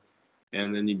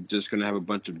 and then you're just going to have a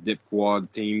bunch of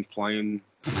dipwad teams playing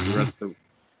the rest of.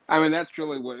 I mean, that's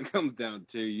really what it comes down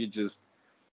to.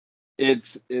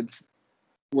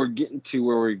 We're getting to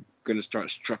where we're going to start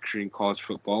structuring college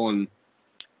football, and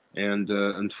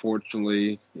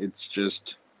unfortunately, it's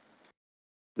just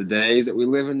the days that we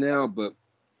live in now. But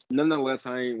nonetheless,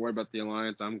 I ain't worried about the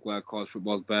alliance. I'm glad college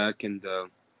football's back, and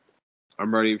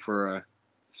I'm ready for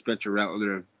Spencer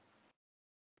Rattler to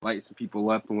light some people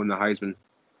up and win the Heisman.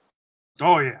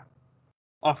 Oh yeah,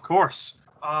 of course.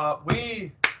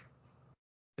 We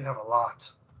have a lot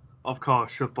of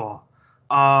college football.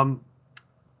 I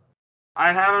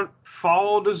haven't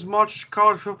followed as much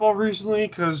college football recently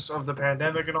because of the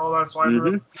pandemic and all that, so I haven't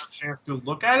really had a chance to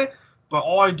look at it. But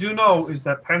all I do know is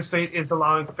that Penn State is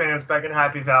allowing fans back in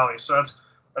Happy Valley, so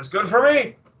that's good for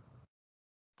me.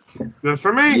 Good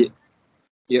for me.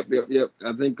 Yep.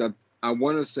 I think I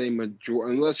want to say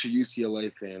unless you're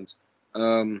UCLA fans,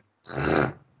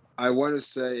 I want to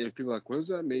say, if people are like, what does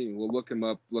that mean? We'll look him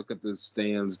up, look at the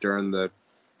stands during the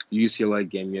UCLA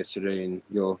game yesterday, and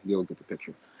you'll get the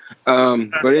picture.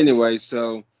 But anyway,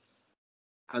 so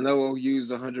I know we'll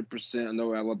use 100%. I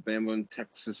know Alabama and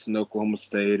Texas and Oklahoma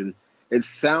State, and it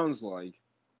sounds like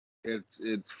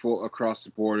it's full across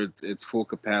the board. It's full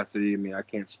capacity. I mean, I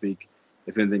can't speak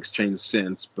if anything's changed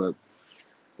since, but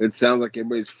it sounds like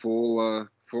everybody's full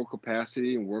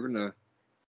capacity, and we're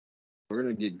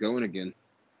gonna get going again.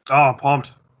 Oh, I'm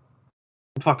pumped.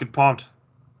 I'm fucking pumped.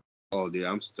 Oh, dude,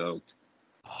 I'm stoked.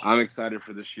 I'm excited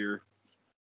for this year.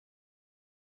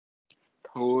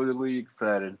 Totally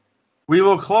excited. We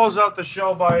will close out the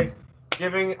show by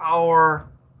giving our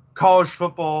college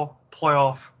football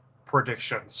playoff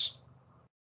predictions.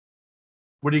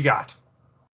 What do you got?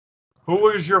 Who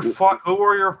are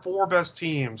your 4 best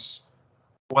teams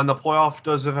when the playoff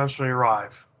does eventually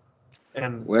arrive?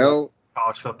 And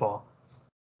college football.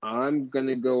 I'm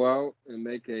gonna go out and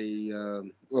make a.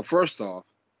 Well, first off,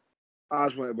 I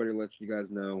just want everybody to let you guys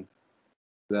know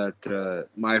that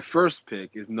my first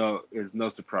pick is no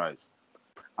surprise.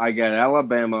 I got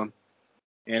Alabama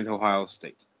and Ohio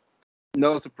State.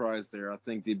 No surprise there. I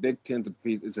think the Big Ten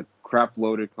is a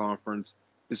crap-loaded conference.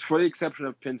 It's for the exception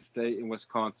of Penn State and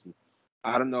Wisconsin.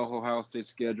 I don't know Ohio State's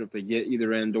schedule if they get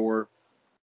either end or,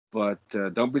 but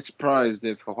don't be surprised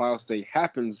if Ohio State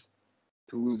happens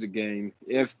to lose a game.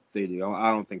 If they do,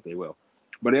 I don't think they will.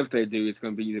 But if they do, it's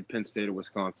going to be either Penn State or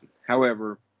Wisconsin.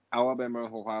 However, Alabama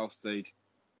and Ohio State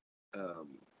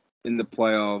in the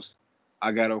playoffs.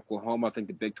 I got Oklahoma. I think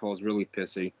the Big 12 is really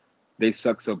pissy. They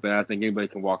suck so bad, I think anybody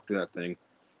can walk through that thing.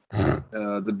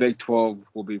 The Big 12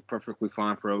 will be perfectly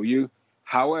fine for OU.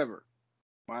 However,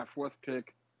 my 4th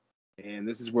pick, and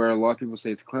this is where a lot of people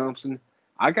say it's Clemson,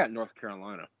 I got North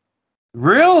Carolina.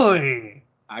 Really?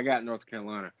 I got North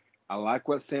Carolina. I like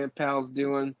what Sam Powell's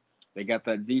doing. They got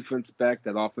that defense back,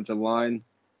 that offensive line,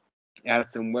 added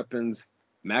some weapons.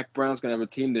 Mac Brown's going to have a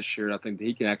team this year. I think that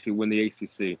he can actually win the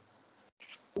ACC.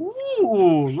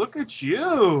 Ooh, look at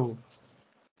you.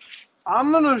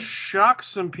 I'm going to shock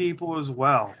some people as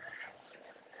well.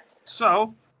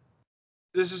 So,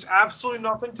 this is absolutely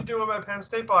nothing to do with my Penn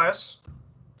State bias.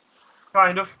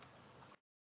 Kind of.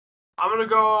 I'm going to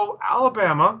go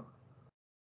Alabama,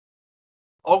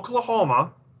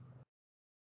 Oklahoma.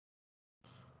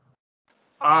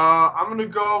 I'm going to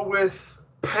go with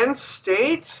Penn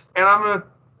State, and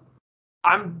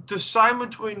I'm deciding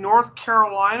between North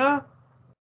Carolina,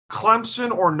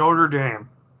 Clemson, or Notre Dame.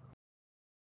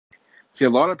 See, a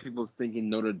lot of people is thinking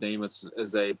Notre Dame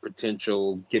is a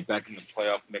potential get back in the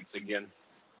playoff mix again,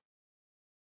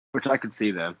 which I could see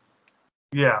that.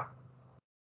 Yeah.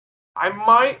 I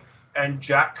might, and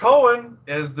Jack Cohen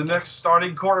is the next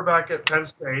starting quarterback at Penn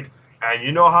State, and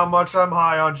you know how much I'm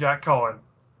high on Jack Cohen.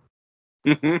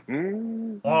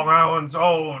 Long Island's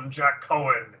own Jack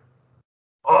Cohen.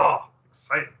 Oh,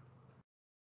 exciting.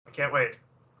 I can't wait.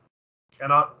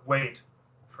 Cannot wait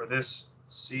for this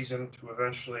season to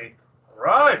eventually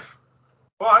arrive.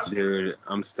 But dude,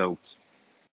 I'm stoked.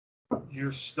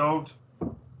 You're stoked.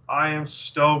 I am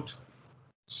stoked.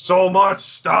 So much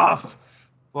stuff.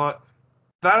 But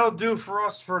that'll do for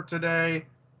us for today.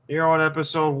 Here on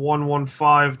episode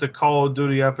 115, the Call of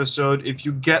Duty episode. If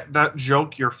you get that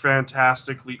joke, you're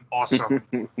fantastically awesome.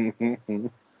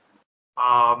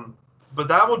 But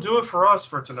that will do it for us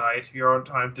for tonight here on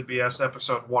Time to BS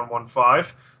episode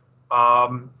 115.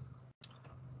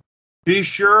 Be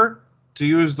sure to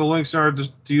use the links in our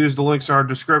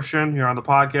description here on the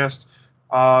podcast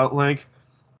link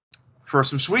for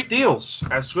some sweet deals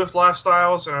at Swift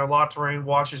Lifestyles and at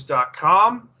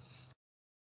LaTerrainWatches.com.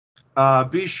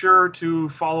 Be sure to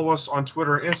follow us on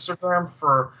Twitter and Instagram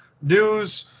for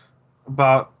news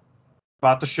about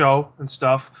the show and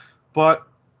stuff. But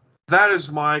that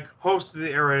is Mike, host of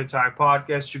the Air Raid Attack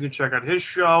podcast. You can check out his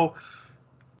show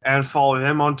and follow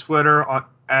him on Twitter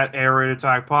at Air Raid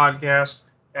Attack podcast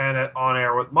and at On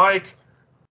Air with Mike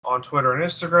on Twitter and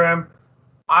Instagram.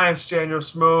 I am Daniel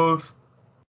Smooth.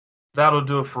 That'll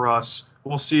do it for us.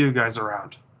 We'll see you guys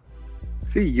around.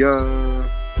 See ya.